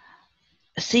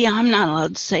 See, I'm not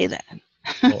allowed to say that.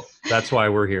 Well, that's why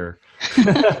we're here.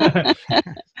 Yeah,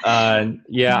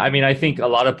 I mean, I think a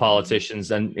lot of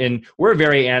politicians and we're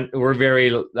very kind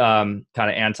of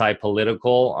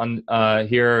anti-political on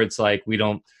here. It's like we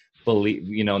don't believe,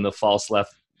 in the false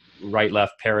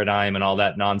right-left paradigm and all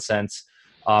that nonsense.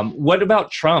 What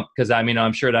about Trump? Because I mean,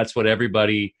 I'm sure that's what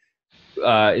everybody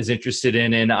is interested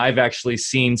in, and I've actually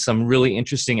seen some really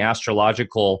interesting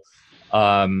astrological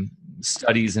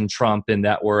studies in Trump, and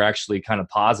that were actually kind of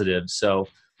positive. So,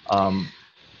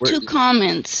 two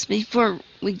comments before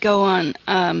we go on.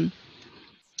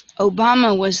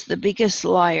 Obama was the biggest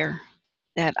liar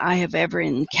that I have ever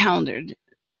encountered,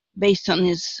 based on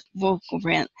his vocal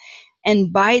rant,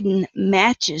 and Biden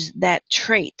matches that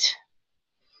trait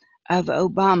of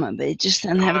Obama, but it just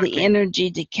doesn't have the energy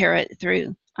to carry it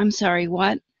through. I'm sorry,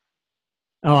 what?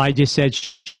 Oh, I just said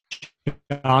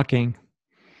shocking.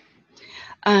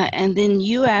 And then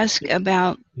you ask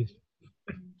about.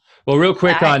 Well, real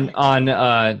quick on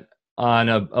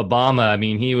Obama. I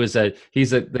mean, he's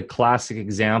the classic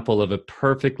example of a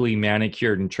perfectly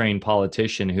manicured and trained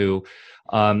politician who,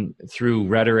 through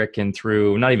rhetoric and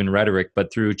through not even rhetoric, but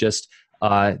through just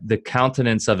the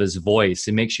countenance of his voice,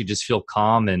 it makes you just feel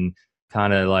calm and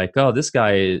kind of like, oh, this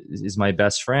guy is my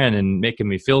best friend and making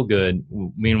me feel good.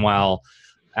 Meanwhile,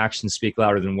 actions speak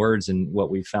louder than words, and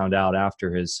what we found out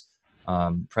after his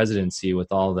presidency with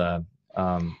all the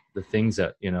things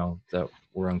that that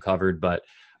were uncovered. But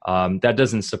that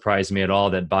doesn't surprise me at all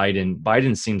that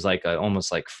Biden seems like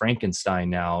almost like Frankenstein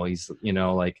now. He's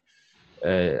like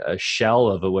a shell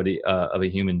of a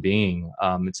human being.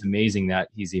 It's amazing that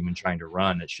he's even trying to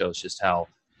run. It shows just how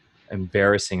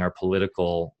embarrassing our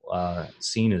political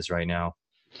scene is right now.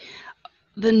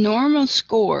 The normal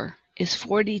score is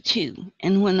 42,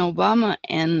 and when Obama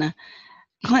and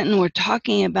Clinton were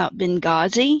talking about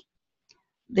Benghazi,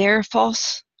 their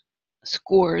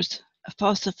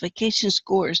falsification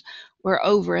scores were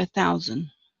over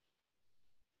 1,000.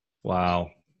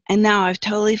 Wow. And now I've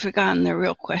totally forgotten the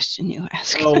real question you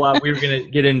asked. Oh, we were going to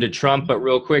get into Trump, but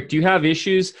real quick, do you have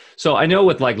issues? So I know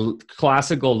with like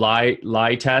classical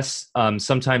lie tests,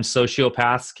 sometimes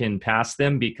sociopaths can pass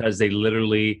them because they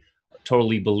literally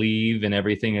totally believe in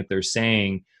everything that they're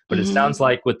saying. But it sounds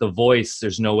like with the voice,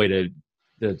 there's no way to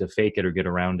to fake it or get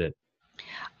around it.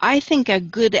 I think a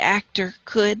good actor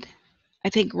could. I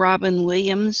think Robin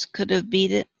Williams could have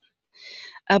beat it.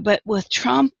 But with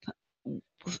Trump,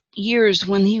 years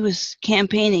when he was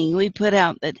campaigning, we put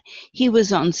out that he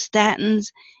was on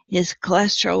statins. His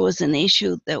cholesterol was an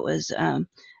issue that was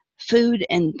food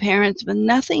and parents, but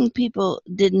nothing people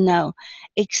didn't know,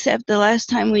 except the last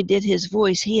time we did his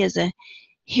voice, he has a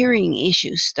hearing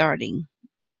issue starting.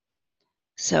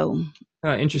 So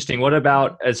interesting. What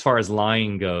about as far as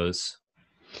lying goes?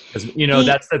 Because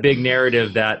that's the big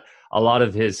narrative that a lot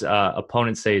of his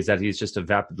opponents say, is that he's just a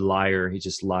vapid liar. He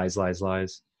just lies.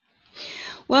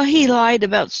 Well, he lied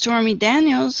about Stormy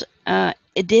Daniels.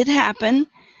 It did happen,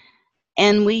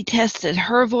 and we tested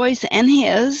her voice and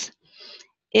his.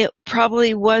 It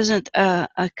probably wasn't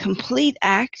a complete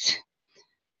act.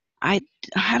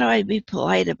 How do I be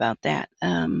polite about that?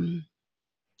 I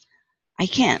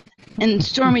can't. And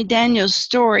Stormy Daniels'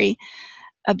 story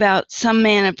about some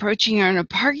man approaching her in a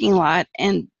parking lot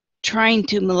and trying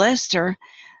to molest her,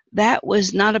 that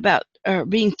was not about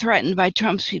being threatened by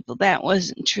Trump's people. That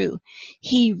wasn't true.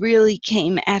 He really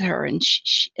came at her, and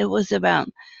it was about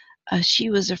she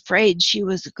was afraid she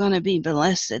was going to be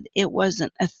molested. It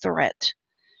wasn't a threat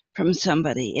from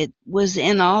somebody. It was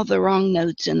in all the wrong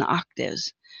notes and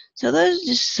octaves. So those are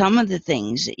just some of the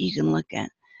things that you can look at.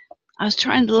 I was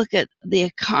trying to look at the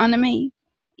economy.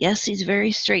 Yes, he's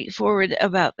very straightforward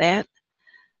about that.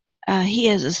 He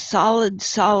has a solid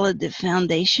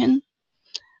foundation.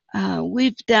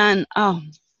 We've done,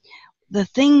 the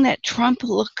thing that Trump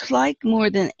looks like more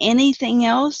than anything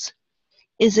else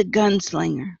is a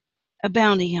gunslinger, a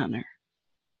bounty hunter.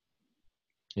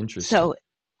 Interesting. So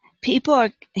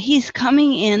he's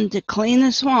coming in to clean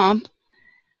the swamp,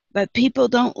 but people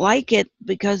don't like it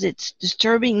because it's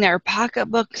disturbing their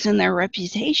pocketbooks and their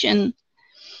reputation.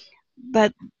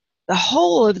 But the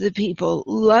whole of the people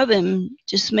love him,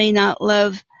 just may not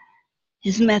love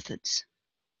his methods.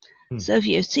 So if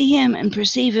you see him and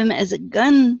perceive him as a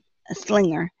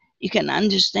gunslinger, you can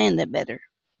understand it better.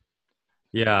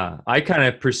 Yeah, I kind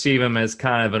of perceive him as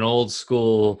kind of an old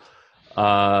school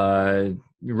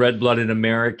red-blooded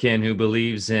American who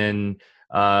believes in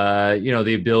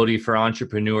the ability for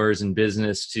entrepreneurs and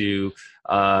business to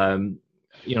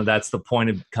that's the point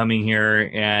of coming here,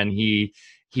 and he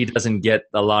doesn't get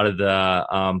a lot of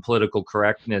the political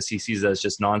correctness. He sees it as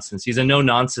just nonsense. He's a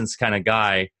no-nonsense kind of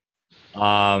guy.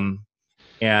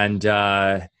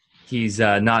 He's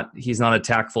not a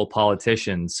tactful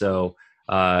politician. So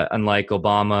unlike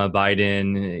Obama,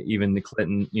 Biden, even the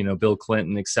Clinton, Bill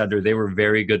Clinton, et cetera, they were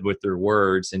very good with their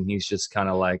words. And he's just kind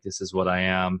of like, this is what I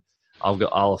am.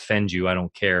 I'll offend you. I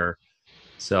don't care.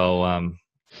 So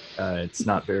it's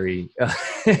not very,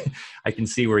 I can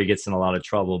see where he gets in a lot of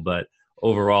trouble, but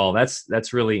overall,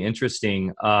 that's really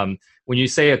interesting. When you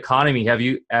say economy, have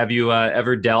you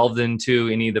ever delved into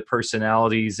any of the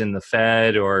personalities in the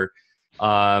Fed or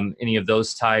any of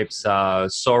those types?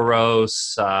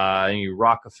 Soros, any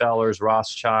Rockefellers,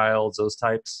 Rothschilds, those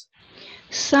types?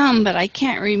 Some, but I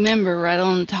can't remember right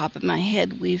on the top of my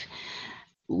head.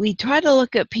 We try to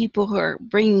look at people who are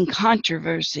bringing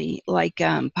controversy, like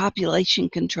population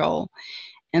control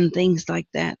and things like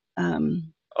that.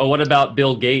 What about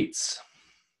Bill Gates?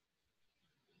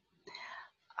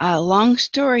 Long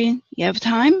story. You have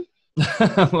time?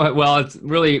 Well, it's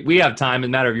really, we have time.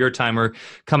 In a matter of your time, we're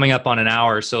coming up on an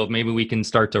hour, so maybe we can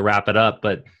start to wrap it up.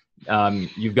 But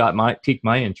you've got piqued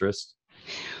my interest.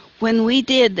 When we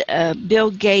did Bill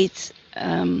Gates,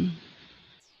 where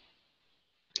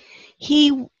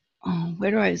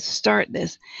do I start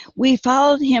this? We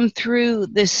followed him through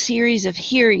this series of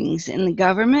hearings in the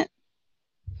government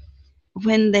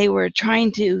when they were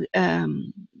trying to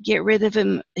get rid of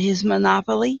his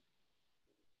monopoly.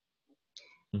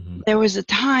 Mm-hmm. There was a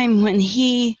time when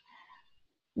he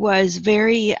was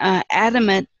very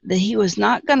adamant that he was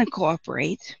not going to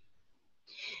cooperate.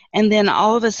 And then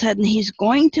all of a sudden he's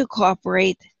going to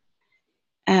cooperate.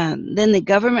 Then the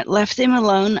government left him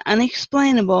alone,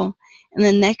 unexplainable. And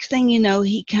the next thing you know,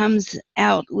 he comes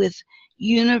out with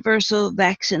universal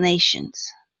vaccinations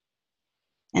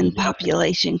and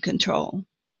population control.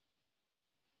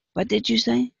 What did you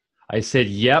say? I said,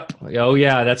 yep. Oh,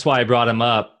 yeah. That's why I brought him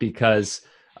up, because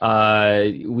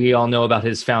we all know about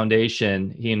his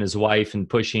foundation, he and his wife, and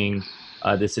pushing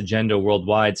this agenda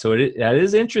worldwide. So that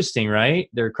is interesting, right?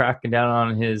 They're cracking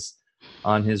down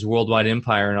on his worldwide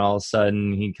empire, and all of a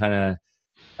sudden he kind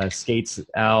of skates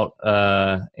out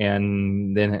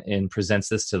and presents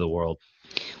this to the world.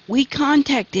 We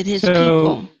contacted his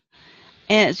people,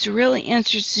 and it's a really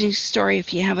interesting story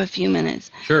if you have a few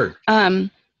minutes. Sure.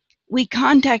 we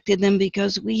contacted them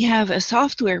because we have a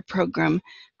software program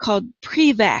called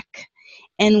Prevac,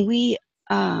 and we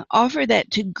offer that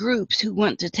to groups who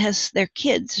want to test their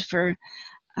kids for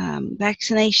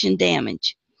vaccination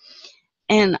damage.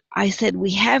 And I said,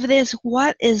 we have this.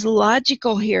 What is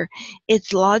logical here?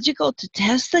 It's logical to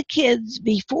test the kids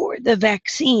before the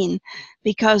vaccine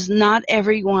because not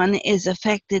everyone is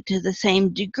affected to the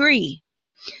same degree.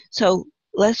 So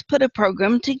let's put a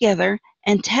program together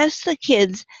and test the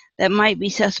kids that might be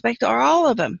suspect, or all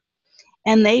of them.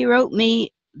 And they wrote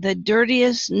me the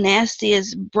dirtiest,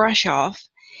 nastiest brush off.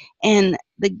 And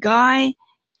the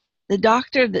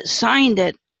doctor that signed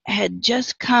it had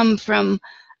just come from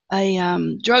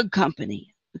a drug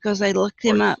company because I looked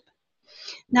him up.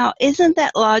 Now, isn't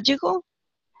that logical?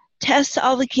 Test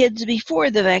all the kids before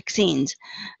the vaccines.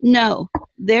 No,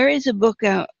 there is a book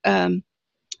out,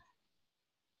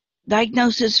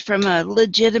 Diagnosis from a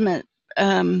Legitimate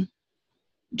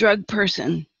Drug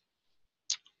Person.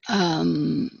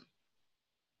 Her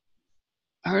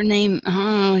name,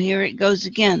 oh, here it goes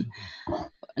again.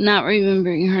 Not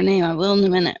remembering her name, I will in a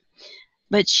minute.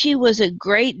 But she was a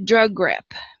great drug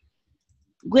rep,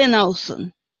 Gwen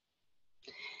Olson.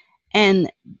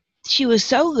 And she was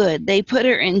so good, they put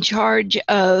her in charge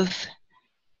of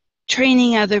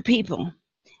training other people.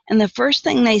 And the first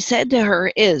thing they said to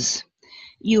her is,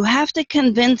 you have to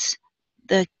convince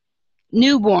the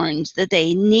newborns that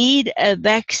they need a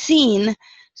vaccine,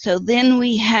 so then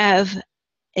we have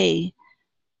a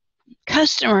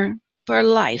customer for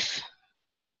life.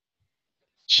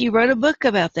 She wrote a book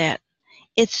about that.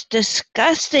 It's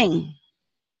disgusting.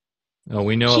 Oh,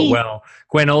 we know it well.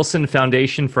 Gwen Olson,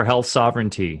 Foundation for Health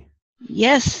Sovereignty.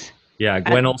 Yes. Yeah,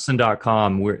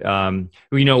 GwenOlson.com. We're,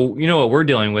 you know what we're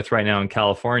dealing with right now in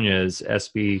California is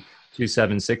SB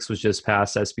 276 was just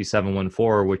passed, SB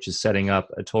 714, which is setting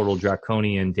up a total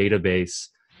draconian database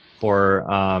for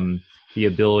the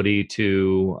ability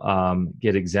to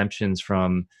get exemptions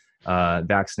from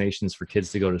vaccinations for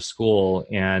kids to go to school.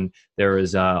 And there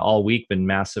has all week been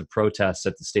massive protests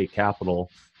at the state capitol.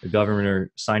 The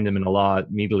governor signed them into law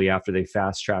immediately after they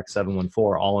fast-tracked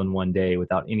 714 all in one day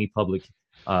without any public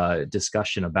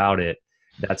discussion about it.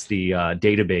 That's the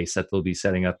database that they'll be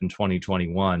setting up in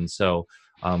 2021. So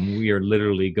we are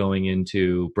literally going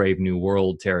into Brave New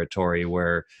World territory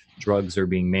where drugs are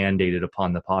being mandated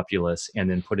upon the populace and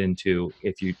then put into,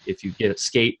 if you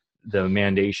escape the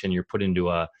mandation, you're put into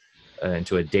a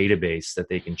database that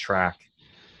they can track.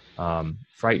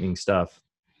 Frightening stuff.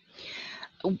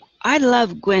 I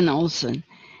love Gwen Olson.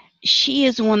 She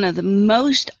is one of the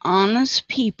most honest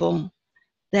people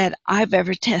that I've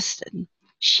ever tested.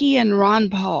 She and Ron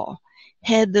Paul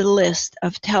had the list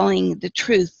of telling the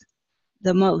truth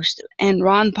the most. And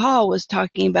Ron Paul was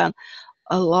talking about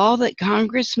a law that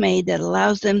Congress made that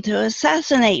allows them to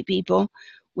assassinate people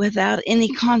without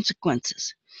any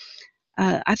consequences.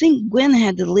 I think Gwen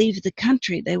had to leave the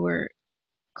country. They were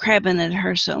crabbing at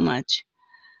her so much.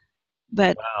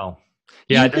 But wow.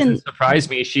 Yeah, it doesn't surprise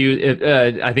me.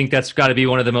 I think that's got to be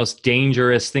one of the most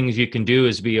dangerous things you can do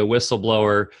is be a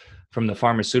whistleblower from the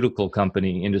pharmaceutical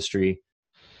company industry.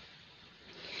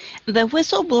 The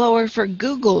whistleblower for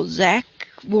Google, Zach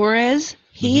Juarez,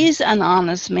 he's an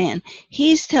honest man.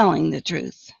 He's telling the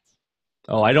truth.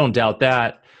 Oh, I don't doubt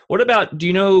that. What about, do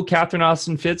you know who Catherine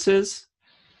Austin Fitts is?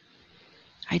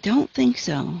 I don't think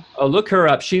so. Oh, look her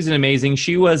up. She's an amazing.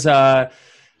 She was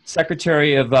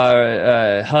Secretary of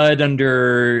HUD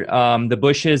under the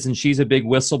Bushes, and she's a big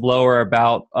whistleblower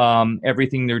about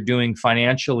everything they're doing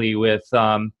financially with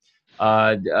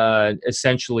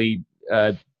essentially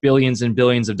billions and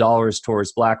billions of dollars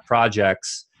towards black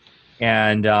projects.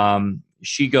 And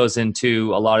she goes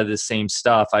into a lot of the same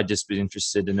stuff. I'd just be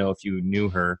interested to know if you knew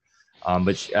her.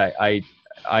 But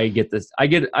I get this.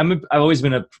 I've always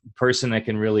been a person that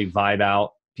can really vibe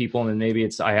out people, and maybe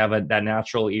I have that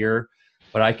natural ear.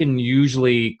 But I can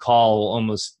usually call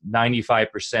almost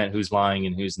 95% who's lying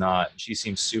and who's not. She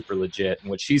seems super legit. And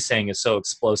what she's saying is so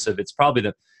explosive. It's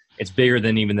probably it's bigger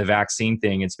than even the vaccine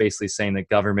thing. It's basically saying that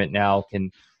government now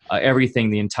can, everything,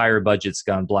 the entire budget's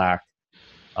gone black.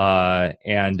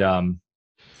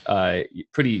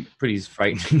 Pretty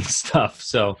frightening stuff.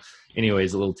 So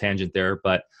anyways, a little tangent there.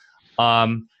 But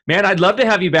man, I'd love to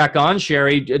have you back on,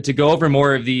 Sherry, to go over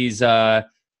more of these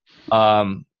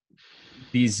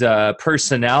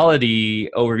personality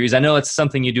overviews. I know it's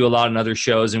something you do a lot in other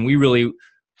shows, and we're really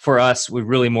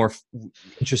more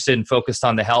interested and focused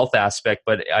on the health aspect,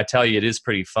 but I tell you, it is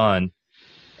pretty fun.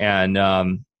 And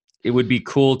it would be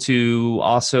cool to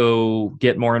also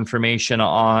get more information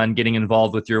on getting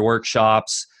involved with your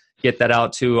workshops, get that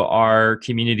out to our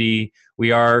community.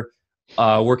 We are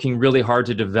working really hard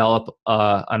to develop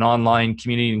an online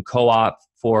community and co-op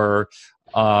for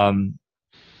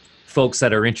folks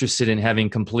that are interested in having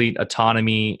complete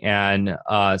autonomy and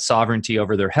sovereignty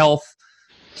over their health.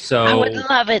 So I would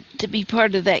love it to be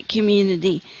part of that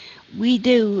community. We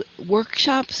do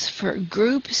workshops for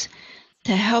groups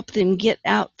to help them get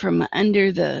out from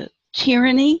under the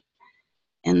tyranny,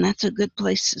 and that's a good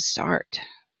place to start.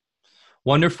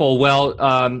 wonderful. Well,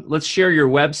 let's share your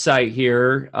website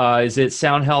here. Is it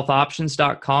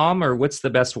soundhealthoptions.com, or what's the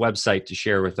best website to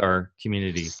share with our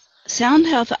community?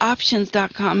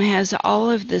 Soundhealthoptions.com has all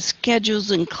of the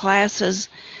schedules and classes,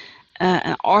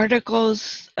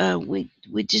 articles. We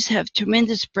just have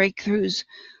tremendous breakthroughs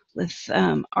with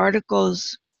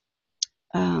articles.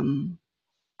 I'm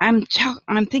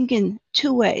thinking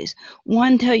two ways.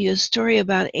 One, tell you a story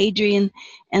about Adrian,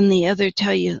 and the other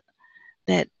tell you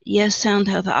that yes,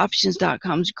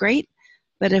 soundhealthoptions.com is great,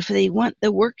 but if they want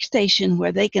the workstation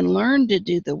where they can learn to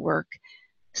do the work,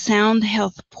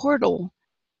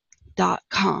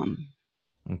 soundhealthportal.com.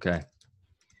 Okay.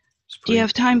 Do you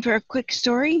have time for a quick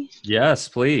story? Yes,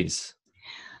 please.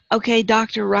 Okay,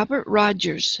 Dr. Robert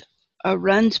Rogers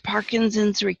runs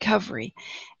Parkinson's Recovery,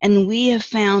 and we have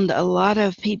found a lot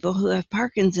of people who have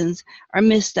Parkinson's are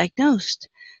misdiagnosed.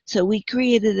 So we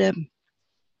created a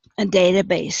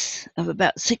database of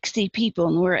about 60 people,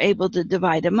 and we're able to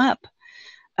divide them up.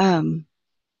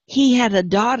 He had a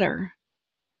daughter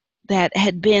that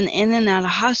had been in and out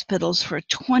of hospitals for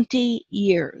 20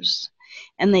 years,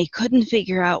 and they couldn't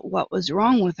figure out what was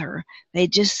wrong with her. They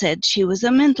just said she was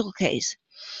a mental case.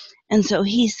 And so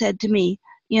he said to me,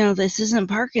 this isn't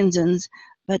Parkinson's,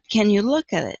 but can you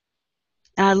look at it?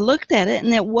 And I looked at it,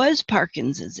 and it was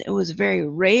Parkinson's. It was a very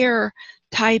rare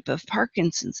type of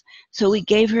Parkinson's. So we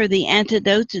gave her the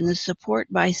antidotes and the support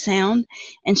by sound,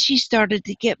 and she started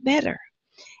to get better.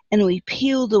 And we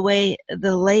peeled away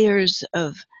the layers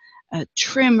of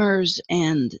tremors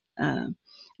and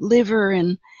liver,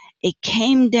 and it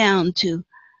came down to,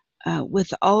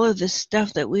 with all of the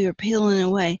stuff that we were peeling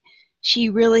away, she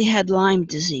really had Lyme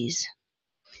disease.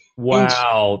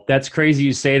 Wow, that's crazy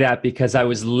you say that, because I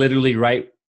was literally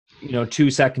right, 2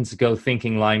 seconds ago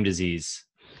thinking Lyme disease.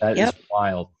 That is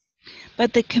wild.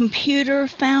 But the computer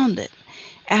found it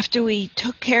after we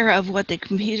took care of what the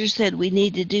computer said we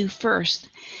need to do first.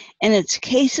 And it's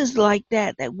cases like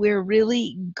that that we're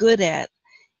really good at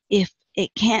if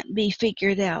it can't be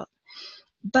figured out.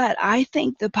 But I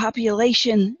think the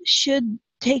population should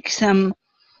take some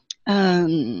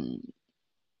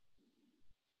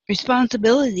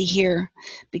responsibility here,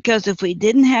 because if we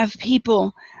didn't have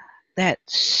people that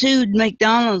sued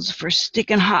McDonald's for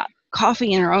sticking hot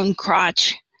coffee in our own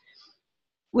crotch,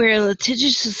 we're a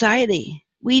litigious society.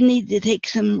 We need to take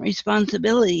some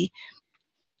responsibility,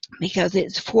 because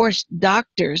it's forced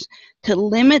doctors to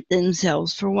limit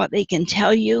themselves for what they can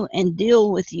tell you and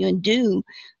deal with you and do.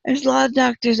 There's a lot of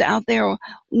doctors out there,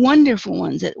 wonderful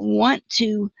ones, that want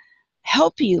to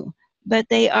help you, but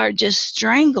they are just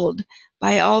strangled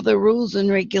by all the rules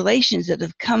and regulations that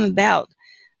have come about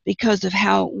because of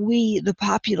how we, the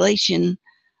population,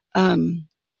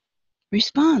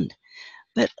 respond.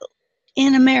 But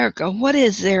in America, what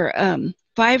is there,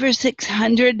 500 or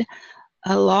 600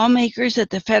 lawmakers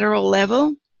at the federal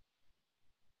level?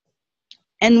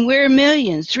 And we're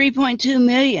millions, 3.2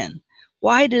 million.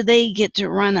 Why do they get to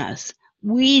run us?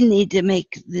 We need to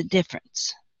make the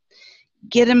difference.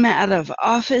 Get them out of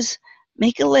office.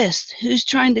 Make a list. Who's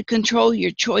trying to control your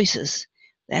choices?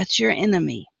 That's your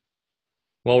enemy.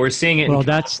 Well, we're seeing it in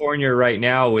California right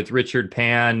now with Richard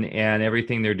Pan and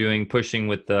everything they're doing, pushing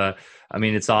with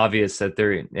it's obvious that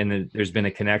there's been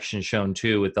a connection shown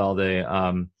too with all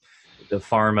the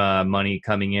pharma money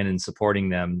coming in and supporting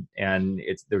them. And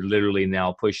they're literally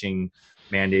now pushing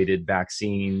mandated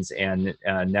vaccines, and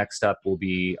next up will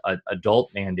be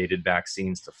adult mandated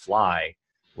vaccines to fly.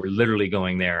 We're literally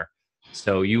going there.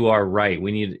 So you are right.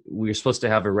 We're supposed to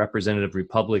have a representative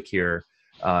republic here.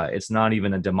 It's not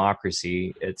even a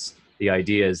democracy. The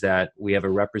idea is that we have a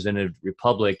representative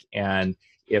republic, and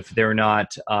if they're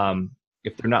not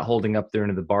holding up their end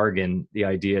of the bargain, the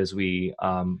idea is they're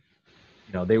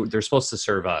supposed to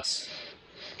serve us.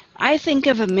 I think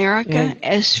of America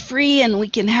as free, and we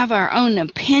can have our own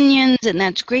opinions, and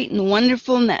that's great and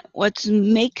wonderful, and that what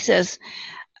makes us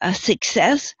a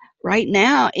success right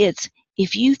now. It's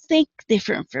if you think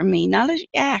different from me, not as you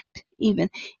act even,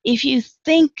 if you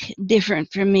think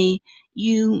different from me,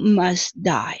 you must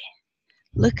die.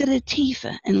 Look at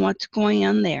Antifa and what's going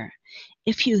on there.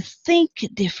 If you think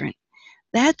different,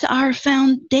 that's our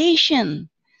foundation,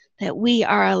 that we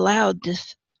are allowed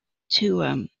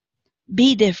to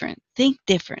be different, think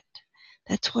different.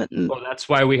 That's what. Well, that's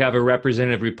why we have a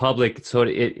representative republic, so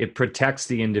it protects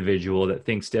the individual that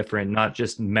thinks different, not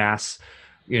just mass,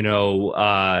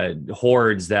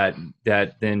 hordes that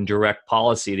then direct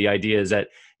policy. The idea is that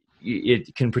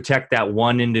it can protect that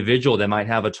one individual that might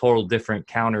have a total different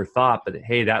counter thought, but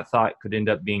hey, that thought could end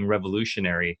up being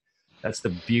revolutionary. That's the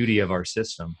beauty of our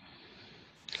system.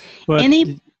 But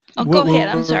go ahead.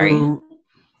 I'm sorry.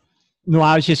 No,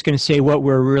 I was just going to say what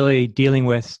we're really dealing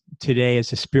with today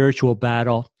is a spiritual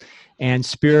battle. And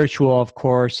spiritual, of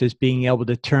course, is being able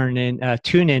to tune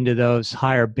into those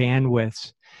higher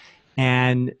bandwidths.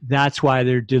 And that's why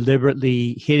they're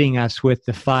deliberately hitting us with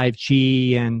the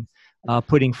 5G and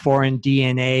putting foreign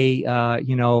DNA,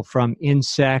 from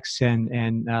insects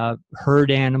and herd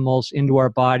animals into our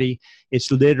body. It's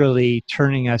literally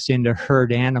turning us into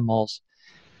herd animals,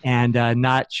 and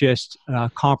not just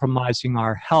compromising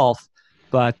our health,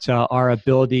 but our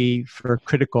ability for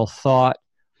critical thought,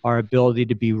 our ability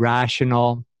to be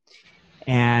rational.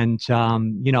 And,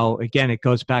 again, it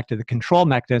goes back to the control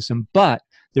mechanism, but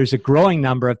there's a growing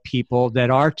number of people that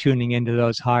are tuning into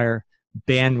those higher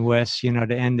bandwidths,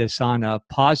 to end this on a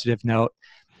positive note.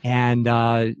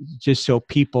 And just so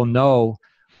people know,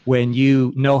 when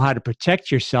you know how to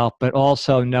protect yourself, but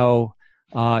also know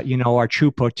our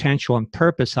true potential and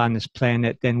purpose on this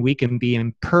planet, then we can be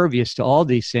impervious to all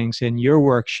these things. And your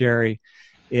work, Sherry,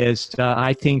 is,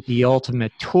 I think, the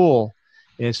ultimate tool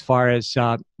as far as,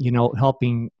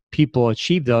 helping people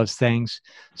achieve those things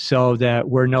so that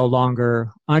we're no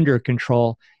longer under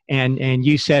control. And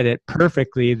you said it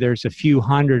perfectly. There's a few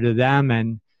hundred of them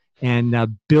and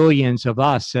billions of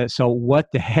us. So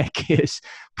what the heck is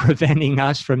preventing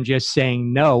us from just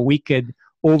saying no? We could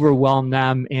overwhelm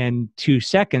them in 2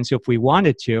 seconds if we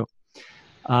wanted to.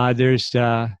 There's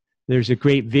a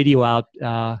great video out,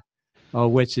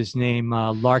 what's his name,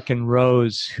 Larkin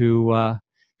Rose, who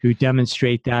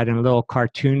demonstrate that in a little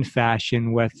cartoon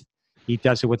fashion. He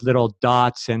does it with little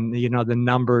dots and the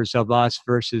numbers of us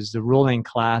versus the ruling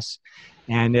class,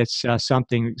 and it's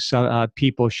something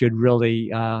people should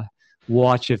really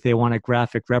watch if they want a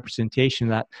graphic representation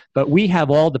of that. But we have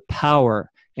all the power.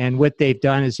 And what they've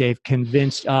done is they've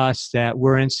convinced us that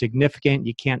we're insignificant.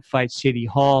 You can't fight City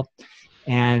Hall.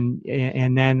 And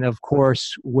then, of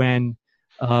course, when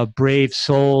brave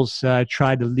souls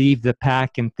try to leave the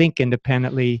pack and think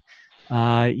independently,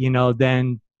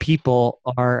 then people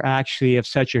are actually of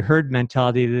such a herd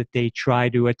mentality that they try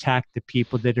to attack the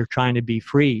people that are trying to be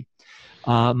free.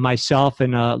 Myself,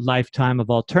 in a lifetime of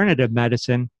alternative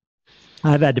medicine,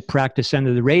 I've had to practice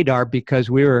under the radar because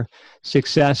we were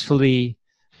successfully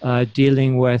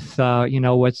dealing with,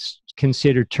 what's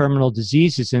considered terminal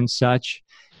diseases and such.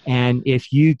 And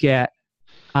if you get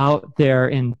out there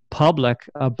in public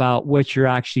about what you're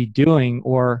actually doing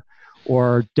or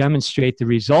demonstrate the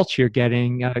results you're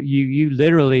getting, you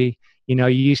literally,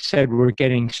 you said we're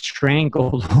getting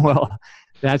strangled. Well,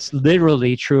 that's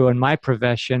literally true in my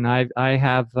profession. I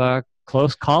have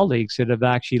close colleagues that have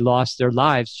actually lost their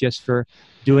lives just for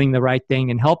doing the right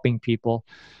thing and helping people.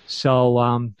 So,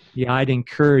 I'd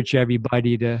encourage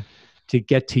everybody to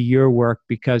get to your work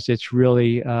because it's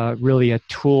really a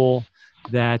tool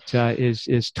that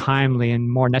is timely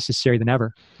and more necessary than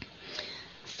ever.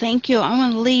 Thank you. I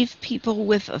want to leave people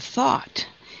with a thought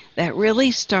that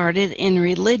really started in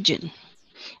religion,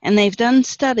 and they've done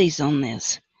studies on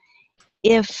this.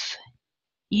 If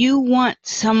you want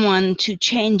someone to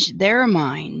change their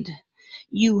mind,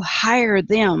 you hire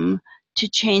them to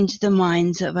change the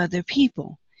minds of other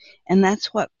people. And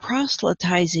that's what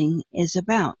proselytizing is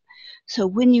about. So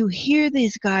when you hear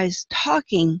these guys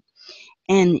talking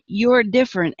and you're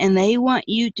different and they want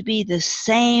you to be the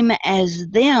same as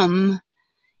them,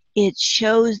 it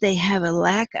shows they have a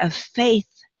lack of faith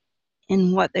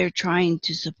in what they're trying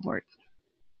to support.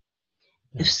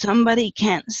 If somebody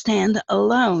can't stand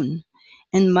alone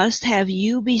and must have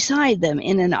you beside them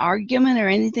in an argument or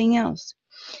anything else,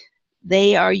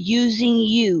 they are using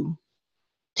you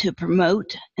to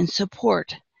promote and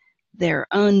support their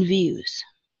own views.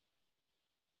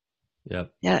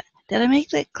 Yep. Yeah. Did I make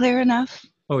that clear enough?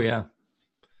 Oh, yeah.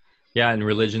 Yeah, and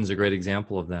religion's a great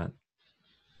example of that.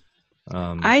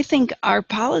 I think our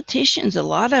politicians, a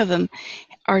lot of them,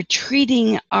 are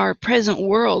treating our present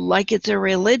world like it's a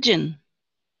religion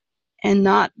and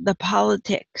not the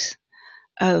politics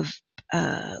of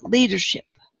leadership.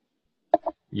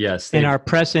 Yes. And our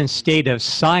present state of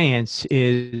science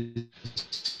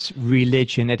is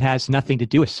religion. It has nothing to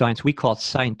do with science. We call it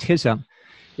scientism.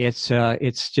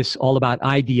 It's just all about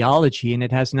ideology, and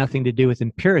it has nothing to do with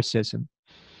empiricism.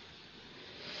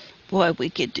 Boy, we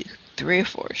could do 3 or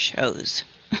 4 shows.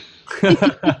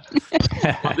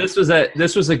 This was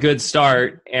a good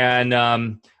start, and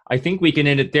I think we can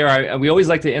end it there. We always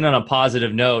like to end on a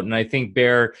positive note, and I think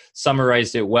Bear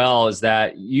summarized it well. Is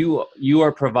that you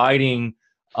are providing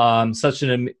such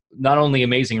not only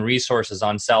amazing resources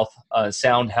on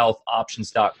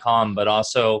soundhealthoptions.com, but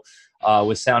also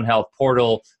with Sound Health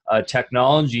Portal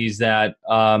technologies that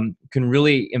can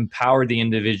really empower the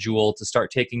individual to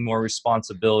start taking more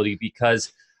responsibility.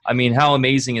 Because I mean, how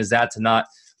amazing is that to not,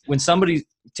 when somebody,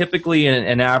 typically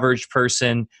an average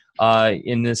person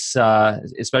in this,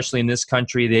 especially in this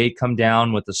country, they come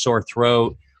down with a sore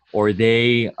throat, or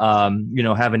they,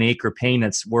 have an ache or pain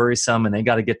that's worrisome, and they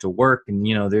got to get to work, and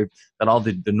they've got all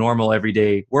the normal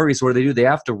everyday worries. What do? They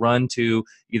have to run to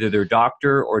either their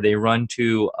doctor, or they run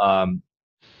to an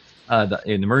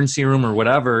emergency room or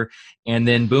whatever, and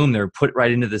then boom, they're put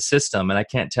right into the system. And I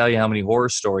can't tell you how many horror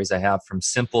stories I have from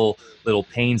simple little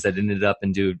pains that ended up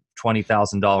into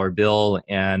 $20,000 bill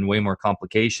and way more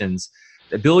complications.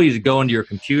 The ability to go into your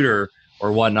computer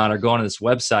or whatnot, or go onto this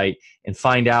website and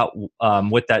find out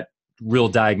what that real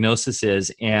diagnosis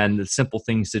is and the simple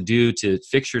things to do to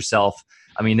fix yourself.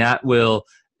 I mean, that will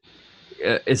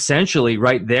essentially,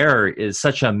 right there, is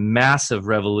such a massive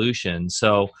revolution.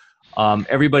 So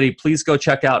everybody, please go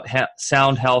check out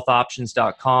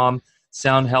soundhealthoptions.com,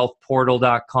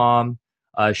 soundhealthportal.com.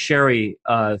 Sherry,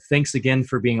 thanks again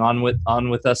for being on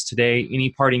with us today.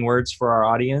 Any parting words for our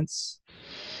audience?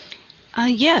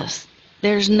 Yes,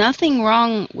 there's nothing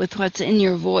wrong with what's in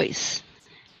your voice.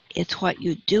 It's what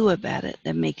you do about it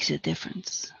that makes a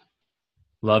difference.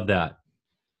 Love that.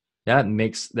 That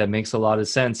makes a lot of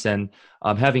sense. And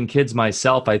having kids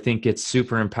myself, I think it's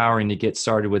super empowering to get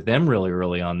started with them really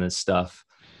early on this stuff,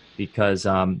 because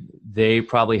they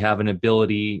probably have an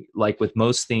ability, like with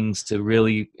most things, to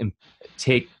really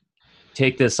take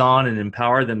this on and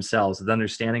empower themselves with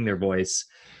understanding their voice,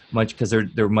 because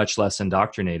they're much less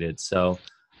indoctrinated. So,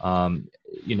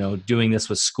 doing this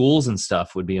with schools and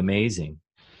stuff would be amazing.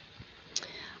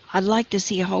 I'd like to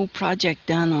see a whole project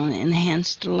done on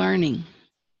enhanced learning.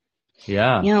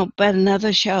 Yeah. But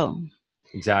another show.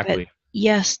 Exactly. But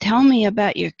yes, tell me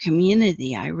about your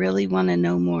community. I really want to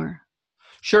know more.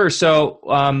 Sure.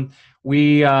 So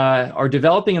we are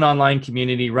developing an online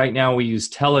community. Right now we use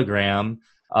Telegram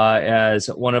as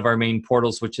one of our main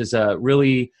portals, which is a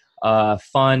really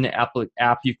fun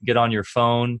app you can get on your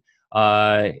phone.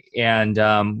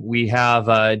 And we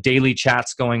have daily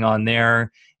chats going on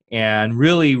there, and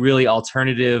really, really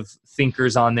alternative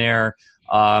thinkers on there.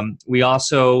 We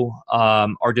also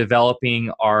are developing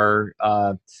our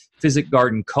Physic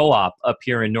Garden Co-op up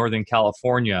here in Northern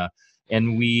California,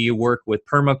 and we work with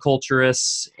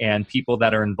permaculturists and people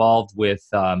that are involved with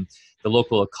the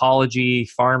local ecology,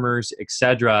 farmers,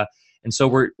 etc. And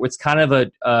so it's kind of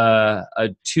a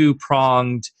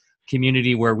two-pronged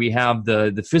community, where we have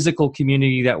the physical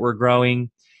community that we're growing,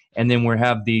 and then we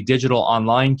have the digital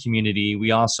online community.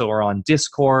 We also are on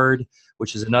Discord,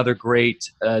 which is another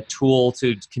great tool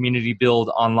to community build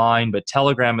online. But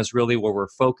Telegram is really where we're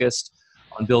focused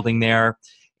on building there.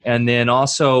 And then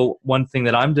also one thing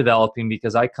that I'm developing,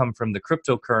 because I come from the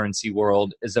cryptocurrency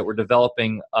world, is that we're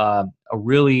developing a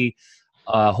really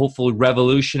hopefully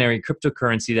revolutionary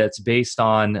cryptocurrency that's based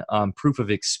on proof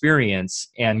of experience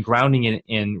and grounding it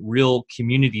in real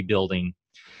community building.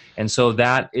 And so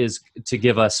that is to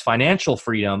give us financial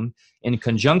freedom in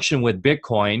conjunction with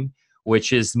Bitcoin,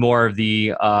 which is more of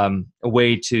the a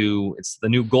way to, it's the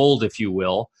new gold, if you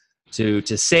will, to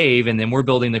save. And then we're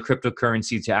building the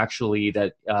cryptocurrency to actually,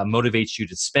 that motivates you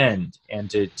to spend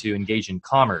and to engage in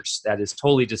commerce. That is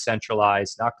totally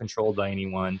decentralized, not controlled by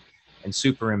anyone, and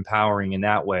super empowering in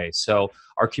that way. So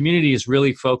our community is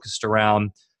really focused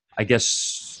around, I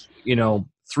guess,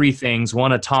 three things.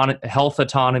 One, health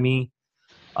autonomy.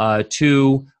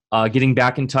 Two, getting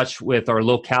back in touch with our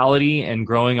locality and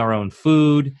growing our own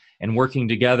food and working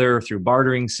together through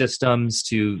bartering systems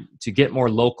to get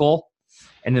more local.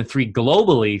 And then three,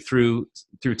 globally through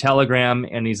Telegram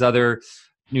and these other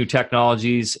new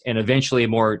technologies, and eventually a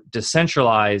more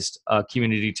decentralized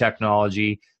community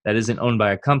technology that isn't owned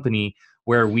by a company,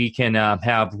 where we can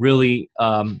have really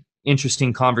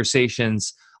interesting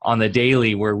conversations on the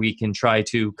daily, where we can try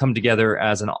to come together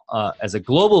as a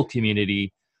global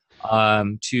community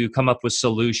to come up with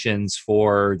solutions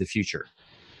for the future.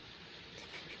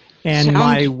 And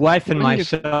my wife and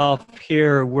myself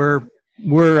here,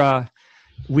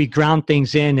 we ground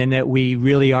things in that we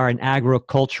really are an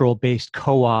agricultural based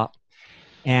co-op.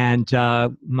 And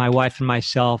my wife and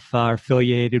myself are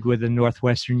affiliated with the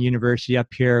Northwestern University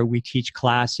up here. We teach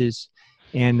classes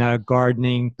in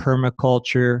gardening,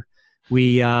 permaculture.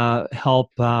 We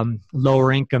help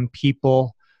lower income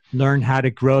people learn how to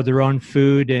grow their own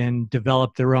food and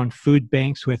develop their own food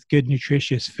banks with good,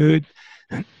 nutritious food.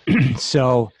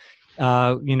 So,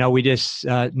 we just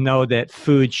know that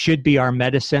food should be our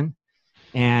medicine.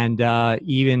 And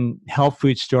even health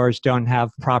food stores don't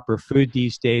have proper food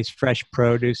these days. Fresh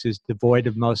produce is devoid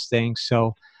of most things.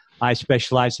 So I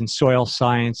specialize in soil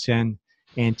science and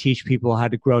teach people how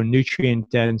to grow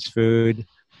nutrient-dense food.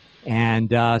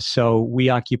 And so we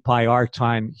occupy our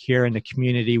time here in the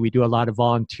community. We do a lot of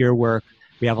volunteer work.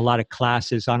 We have a lot of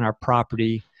classes on our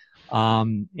property.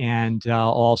 And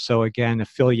also, again,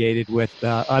 affiliated with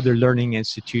other learning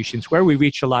institutions where we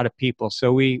reach a lot of people.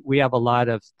 So we have a lot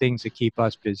of things that keep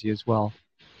us busy as well.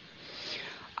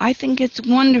 I think it's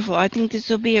wonderful. I think this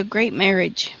will be a great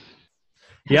marriage.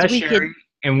 Yeah, Sherry.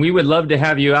 And we would love to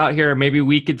have you out here. Maybe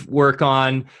we could work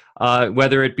on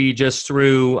whether it be just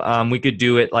through, we could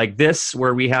do it like this,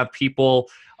 where we have people,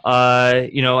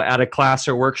 at a class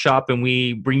or workshop, and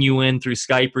we bring you in through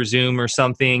Skype or Zoom or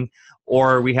something,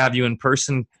 or we have you in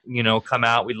person, come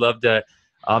out. We'd love to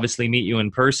obviously meet you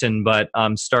in person, but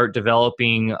start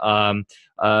developing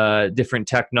different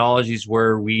technologies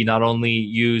where we not only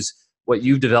use what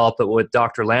you've developed, but what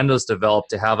Dr. Lando's developed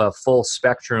to have a full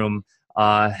spectrum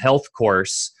health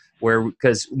course,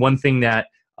 because one thing that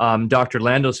Dr.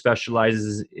 Lando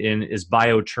specializes in is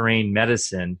bioterrain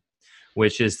medicine,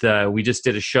 which is we just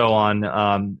did a show on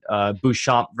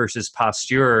Bouchamp versus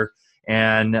Pasteur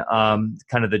and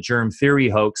kind of the germ theory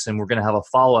hoax, and we're going to have a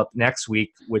follow-up next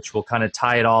week, which will kind of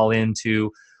tie it all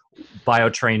into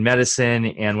bioterrain medicine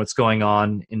and what's going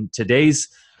on in today's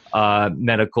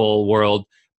medical world.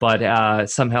 But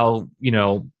somehow,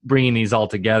 bringing these all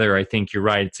together, I think you're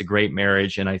right. It's a great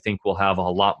marriage, and I think we'll have a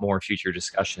lot more future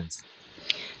discussions.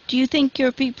 Do you think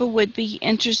your people would be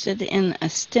interested in a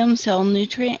stem cell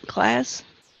nutrient class?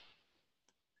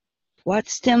 What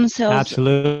stem cells?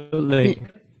 Absolutely.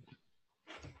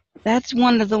 That's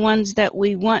one of the ones that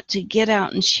we want to get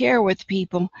out and share with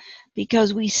people,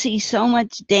 because we see so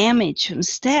much damage from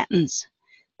statins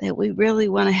that we really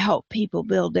want to help people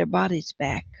build their bodies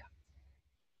back.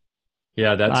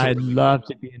 Yeah, I'd love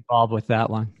to be involved with that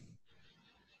one.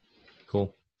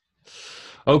 Cool.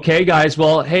 Okay, guys.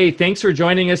 Well, hey, thanks for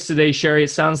joining us today, Sherry. It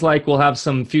sounds like we'll have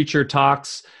some future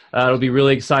talks. It'll be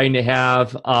really exciting to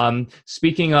have.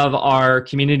 Speaking of our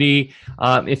community,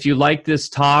 if you like this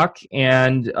talk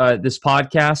and this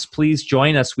podcast, please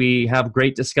join us. We have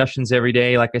great discussions every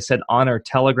day, like I said, on our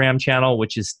Telegram channel,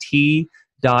 which is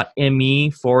t.me/Alpha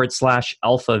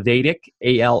Vedic,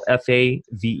 ALFAVEDIC.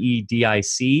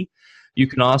 You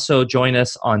can also join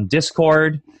us on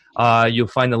Discord. You'll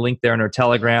find the link there in our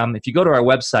Telegram. If you go to our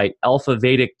website,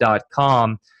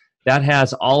 alphavedic.com, that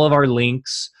has all of our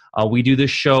links. We do this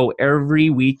show every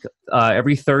week,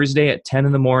 every Thursday at 10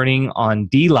 in the morning on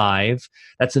DLive.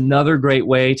 That's another great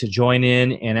way to join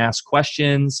in and ask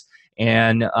questions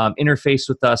and interface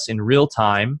with us in real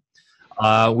time.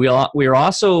 We are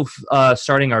also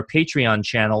starting our Patreon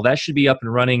channel. That should be up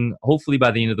and running hopefully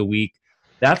by the end of the week.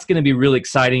 That's going to be really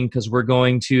exciting because we're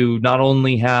going to not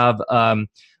only have,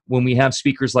 when we have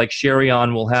speakers like Sherry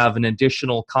on, we'll have an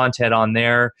additional content on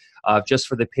there just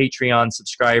for the Patreon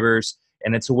subscribers.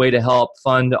 And it's a way to help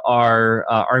fund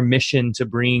our mission to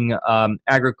bring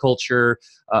agriculture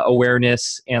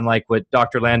awareness and, like what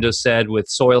Dr. Lando said, with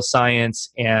soil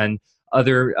science and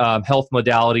other health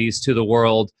modalities to the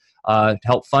world to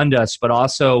help fund us. But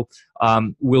also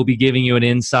we'll be giving you an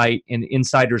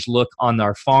insider's look on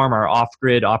our farm, our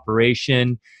off-grid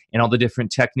operation, and all the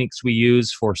different techniques we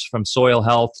use from soil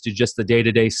health to just the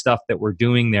day-to-day stuff that we're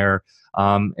doing there.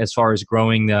 As far as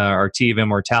growing our T of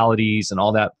immortalities and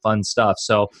all that fun stuff.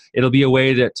 So it'll be a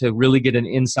way to really get an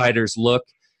insider's look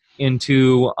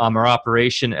into our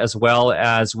operation, as well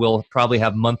as we'll probably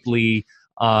have monthly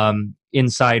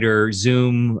insider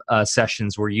Zoom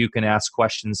sessions where you can ask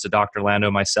questions to Dr.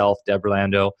 Lando, myself, Deborah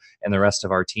Lando, and the rest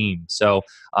of our team. So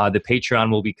the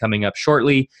Patreon will be coming up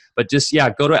shortly. But just,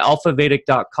 go to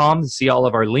alphavedic.com to see all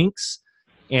of our links.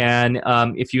 And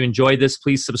if you enjoyed this,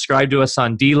 please subscribe to us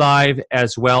on DLive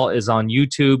as well as on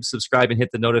YouTube. Subscribe and hit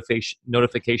the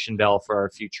notification bell for our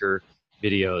future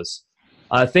videos.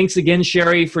 Thanks again,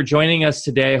 Sherry, for joining us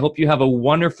today. I hope you have a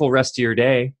wonderful rest of your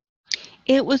day.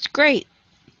 It was great.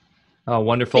 Oh,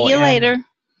 wonderful. See you later.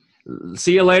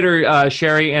 See you later,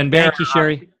 Sherry. And Thank you,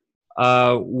 Sherry.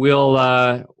 We'll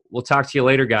talk to you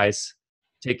later, guys.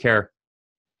 Take care.